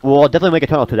 Yeah, we'll definitely make a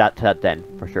tunnel to that den,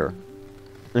 for sure.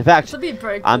 In fact,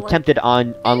 I'm tempted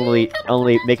on only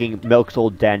making Milk's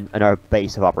old den in our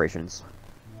base of operations.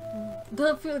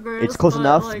 It's close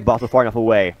enough, but also far enough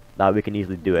away that we can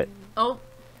easily do it. Oh,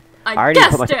 I already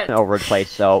put my tent over the place,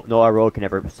 so no road can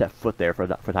ever set foot there for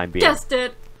the time being. Guessed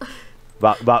it.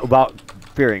 About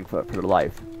fearing for their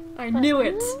life. I knew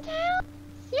it.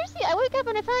 Seriously, I wake up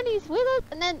and I found these willows,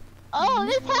 and then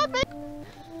this happened.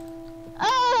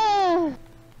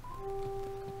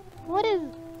 What is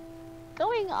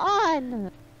going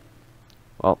on?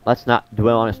 Well, let's not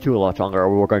dwell on this too much longer,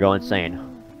 or we're gonna go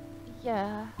insane.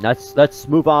 Yeah. Let's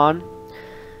move on.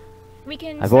 We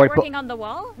can start working on the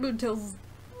wall. Moontail's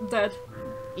dead.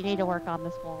 You need to work on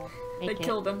this wall. They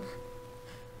killed him.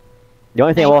 The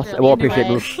only thing I will appreciate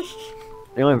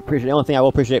the only thing I will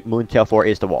appreciate Moontail for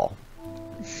is the wall.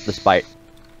 Despite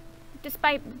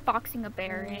boxing a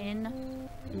bear in.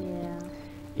 Yeah.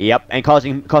 Yep, and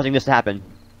causing this to happen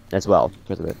as well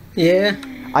because of it. Yeah.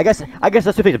 I guess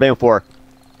that's two things to blame for.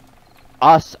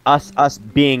 Us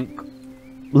being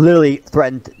literally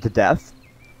threatened to death,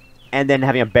 and then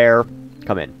having a bear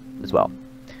come in as well.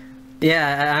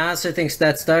 Yeah, I honestly think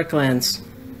that's StarClan's.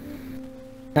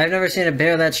 I've never seen a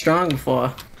bear that strong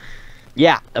before.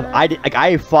 Yeah,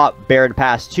 I fought bear in the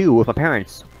past too with my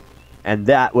parents, and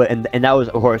that was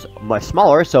of course much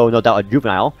smaller, so no doubt a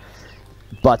juvenile,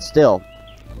 but still.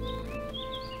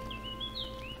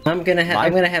 I'm gonna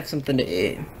have something to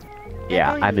eat.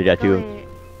 Yeah, I'm gonna do that too.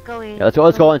 Go eat. Yeah,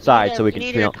 let's go inside so we can.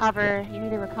 You need to recover. You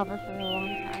need to recover for a long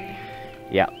time.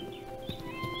 Yeah.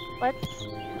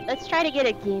 Let's try to get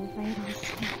a game plan.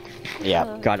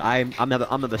 Yeah, God, I'm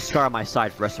gonna the scar on my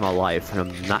side for the rest of my life, and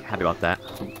I'm not happy about that.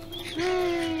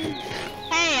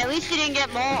 Hey, at least you didn't get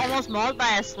almost mauled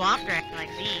by a swamp dragon like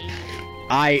me.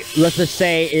 Let's just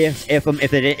say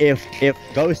if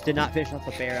Ghost did not finish off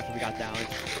the bear after we got down,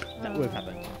 that would have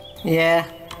happened. Yeah.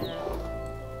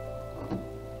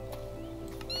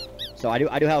 So I do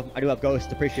have Ghost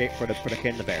to appreciate for the kid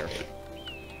and the bear.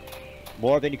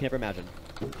 More than you can ever imagine.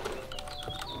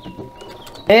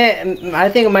 I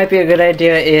think it might be a good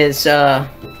idea is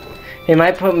they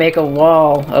might make a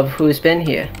wall of who's been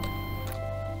here.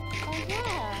 Oh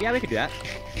yeah. Yeah, we could do that.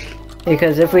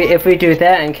 Because if we do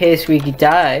that, in case we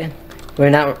die, we're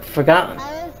not forgotten.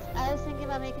 I was thinking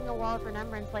about making a wall of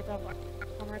remembrance, like a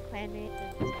former clanmate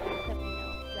and just folks that we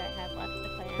know that have left the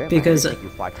clan. Because you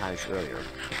 5 times earlier.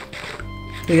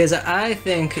 Because I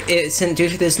think due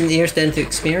to this near-death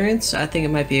experience, I think it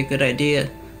might be a good idea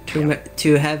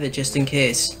to have it just in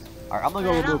case. Alright, I'm gonna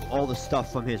go remove all the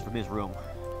stuff from his room.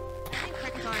 I think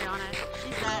Cricket's already on it.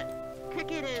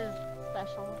 Cricket is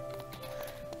special.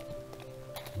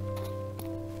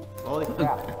 Holy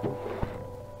crap.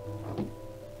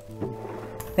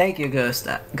 Thank you, Ghost.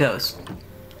 Nope.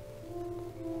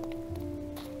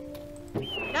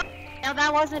 No,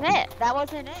 that wasn't it. That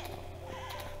wasn't it.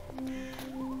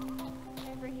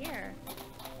 Over here.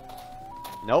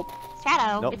 Nope.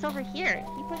 Shadow, Nope. it's over here.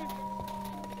 He put it.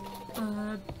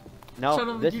 No,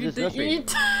 Shadow, this you is need to nursery.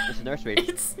 eat. This is nursery.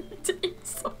 It's to eat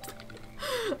something.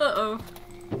 Uh-oh.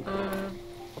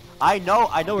 I know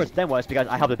where its den was because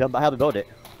I helped him build it.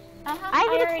 I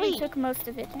would have already sleep. took most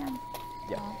of it down.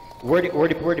 Yeah. Where do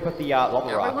you put the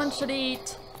lava rocks? Everyone should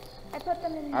eat. I put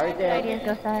them in Alright the then.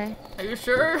 Ideas, Ghosteye. Are you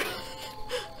sure?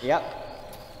 Yep.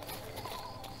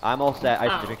 I'm all set. I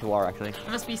just Oh. need to drink the water actually.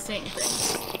 I must be saying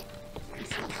things.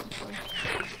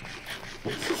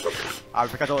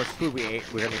 Because all this food we ate,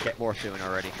 we're gonna get more soon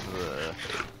already. Ugh.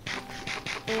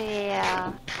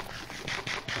 Yeah.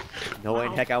 No way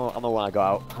in heck I'm gonna wanna go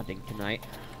out hunting tonight.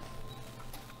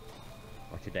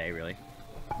 Or today, really.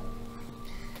 I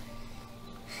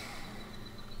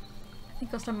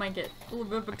think Ghost might get a little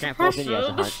bit of a I can't force any guys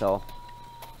to hunt, so...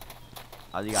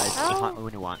 you guys can hunt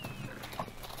when you want.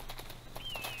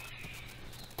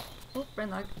 Oh, brain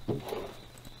lag.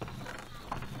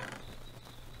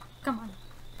 Come on.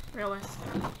 Realize.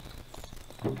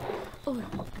 Oh,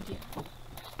 idea.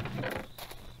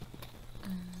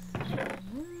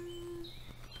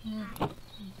 Yeah.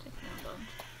 Take that down.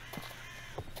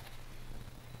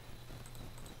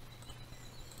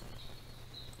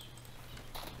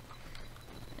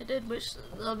 I did wish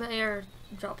the bear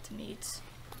dropped meat.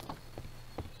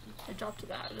 I dropped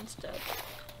that instead.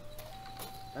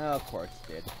 Of course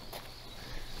it did.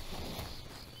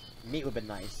 Meat would've been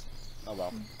nice. Oh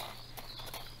well.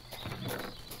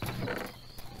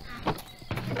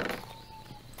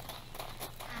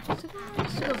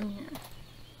 Still in here.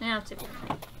 Yeah, I'll take it.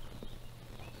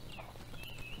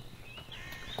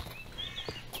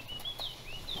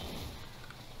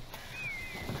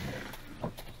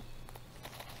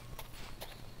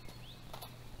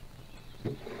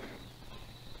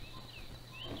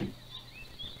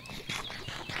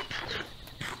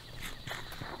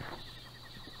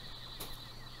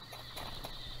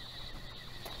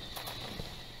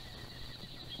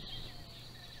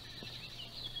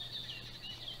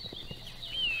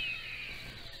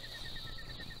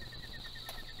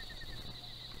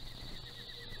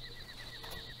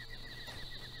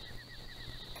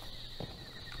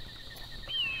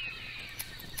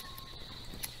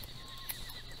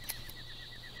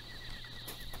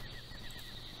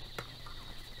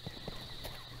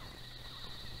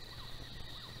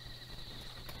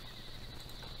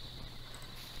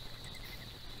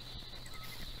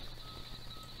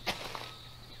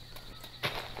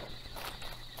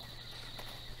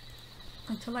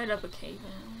 To light up a cave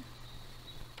in.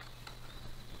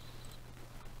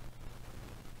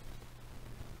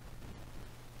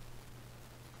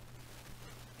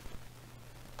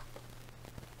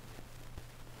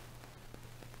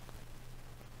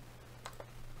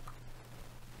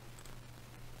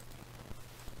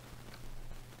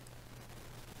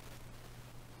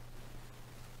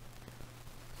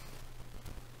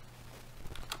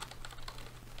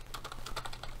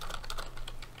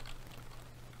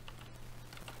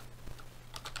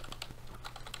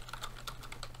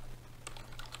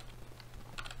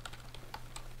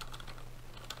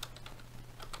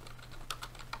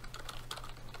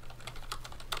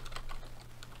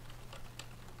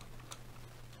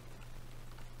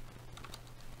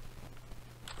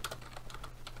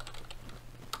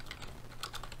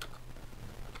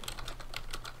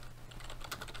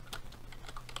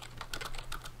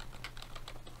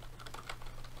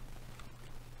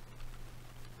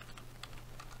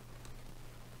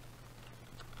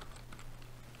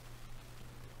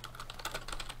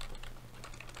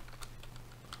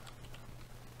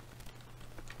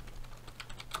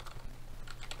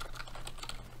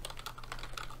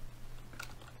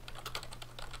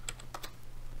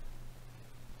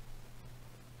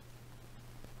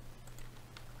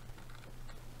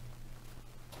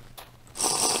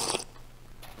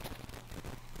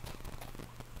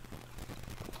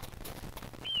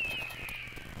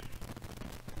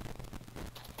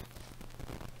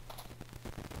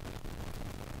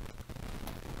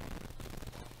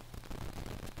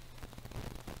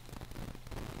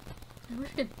 I wish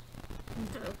I could.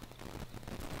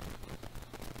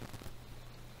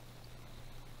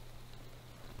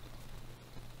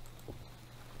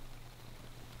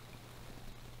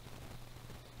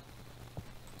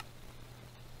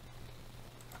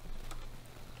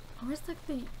 Where's like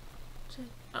the...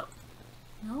 Oh.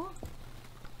 No?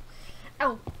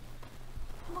 Ow!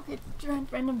 Okay,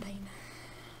 random pain.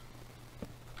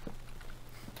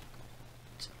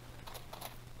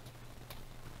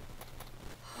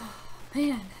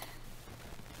 Man.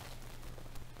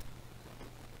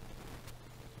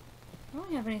 I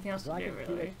don't have anything else to do,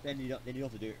 really. Then you don't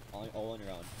have to do it all on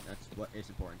your own. That's what is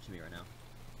important to me right now.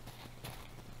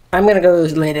 I'm gonna go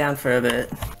lay down for a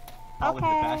bit. Probably the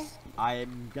best.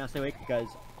 I'm gonna stay awake because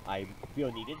I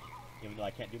feel needed, even though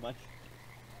I can't do much.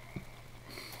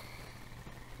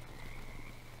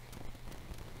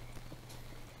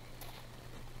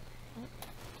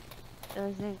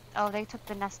 Oh, they took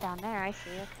the nest down there. I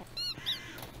see. Okay.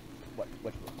 What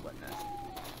nest?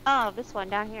 Oh, this one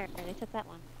down here. They took that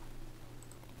one.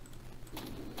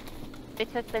 They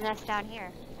took the nest down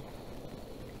here.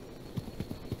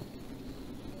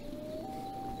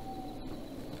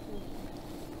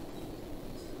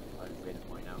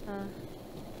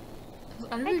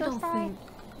 I really don't Ghosteye. think...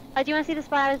 Do you want to see the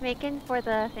spot I was making for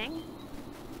the thing?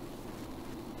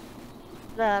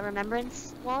 The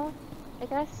remembrance wall, I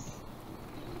guess?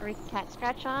 Or we can cat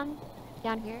scratch on?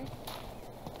 Down here?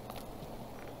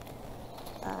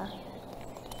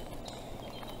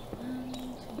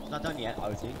 It's not done yet,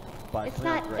 obviously, but it's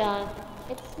not done.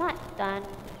 It's not done.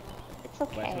 It's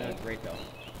okay. But it's gonna look great though.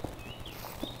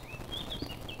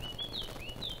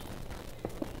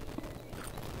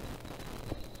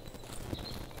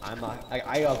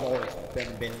 I have always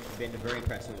been very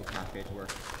impressed with Cafe's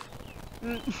work.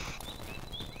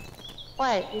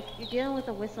 What? You're dealing with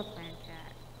a Whistleplan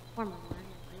cat. Former one,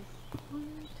 at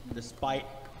least. Despite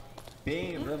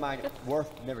being reminded, Worf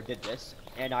never did this,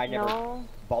 and I never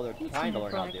bothered trying to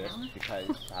learn how to do this because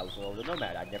I was a little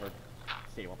nomad. I'd never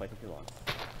stayed in one place for too long.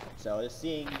 So just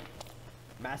seeing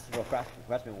masterful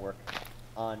craftsman work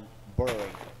on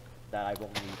burrowing that I've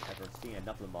only ever seen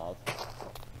enough of them of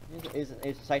is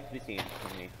a sight to be seen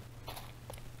for me.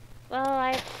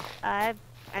 Well, I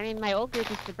mean, my old group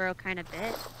used to burrow kind of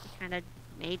bit. We kind of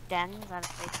made dens out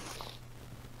of places,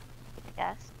 I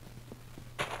guess.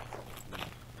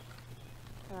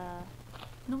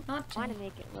 No, not I want to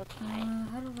make it look nice.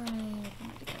 How do I...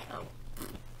 Oh.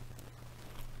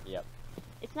 Yep.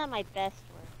 It's not my best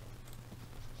work.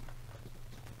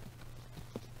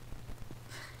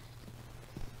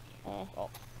 Well,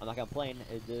 I'm not gonna complain.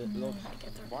 It looks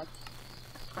what?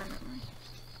 Fine memory.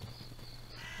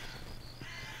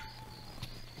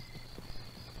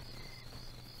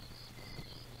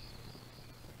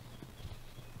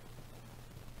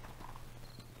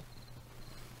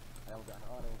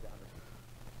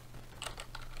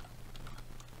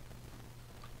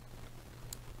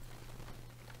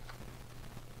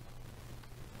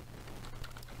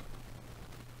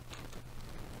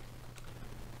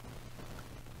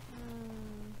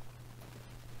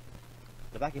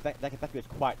 The fact that it was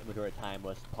quiet the majority of the time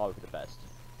was probably for the best.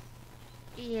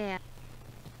 Yeah.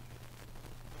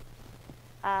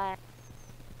 The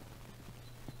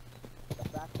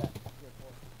fact that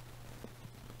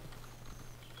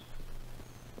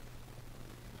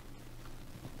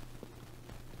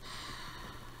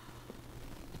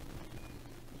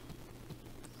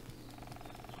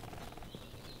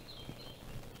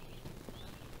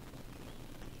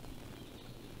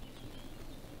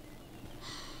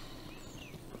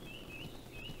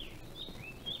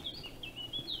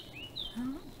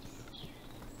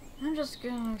I'm just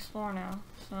gonna explore now,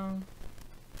 so...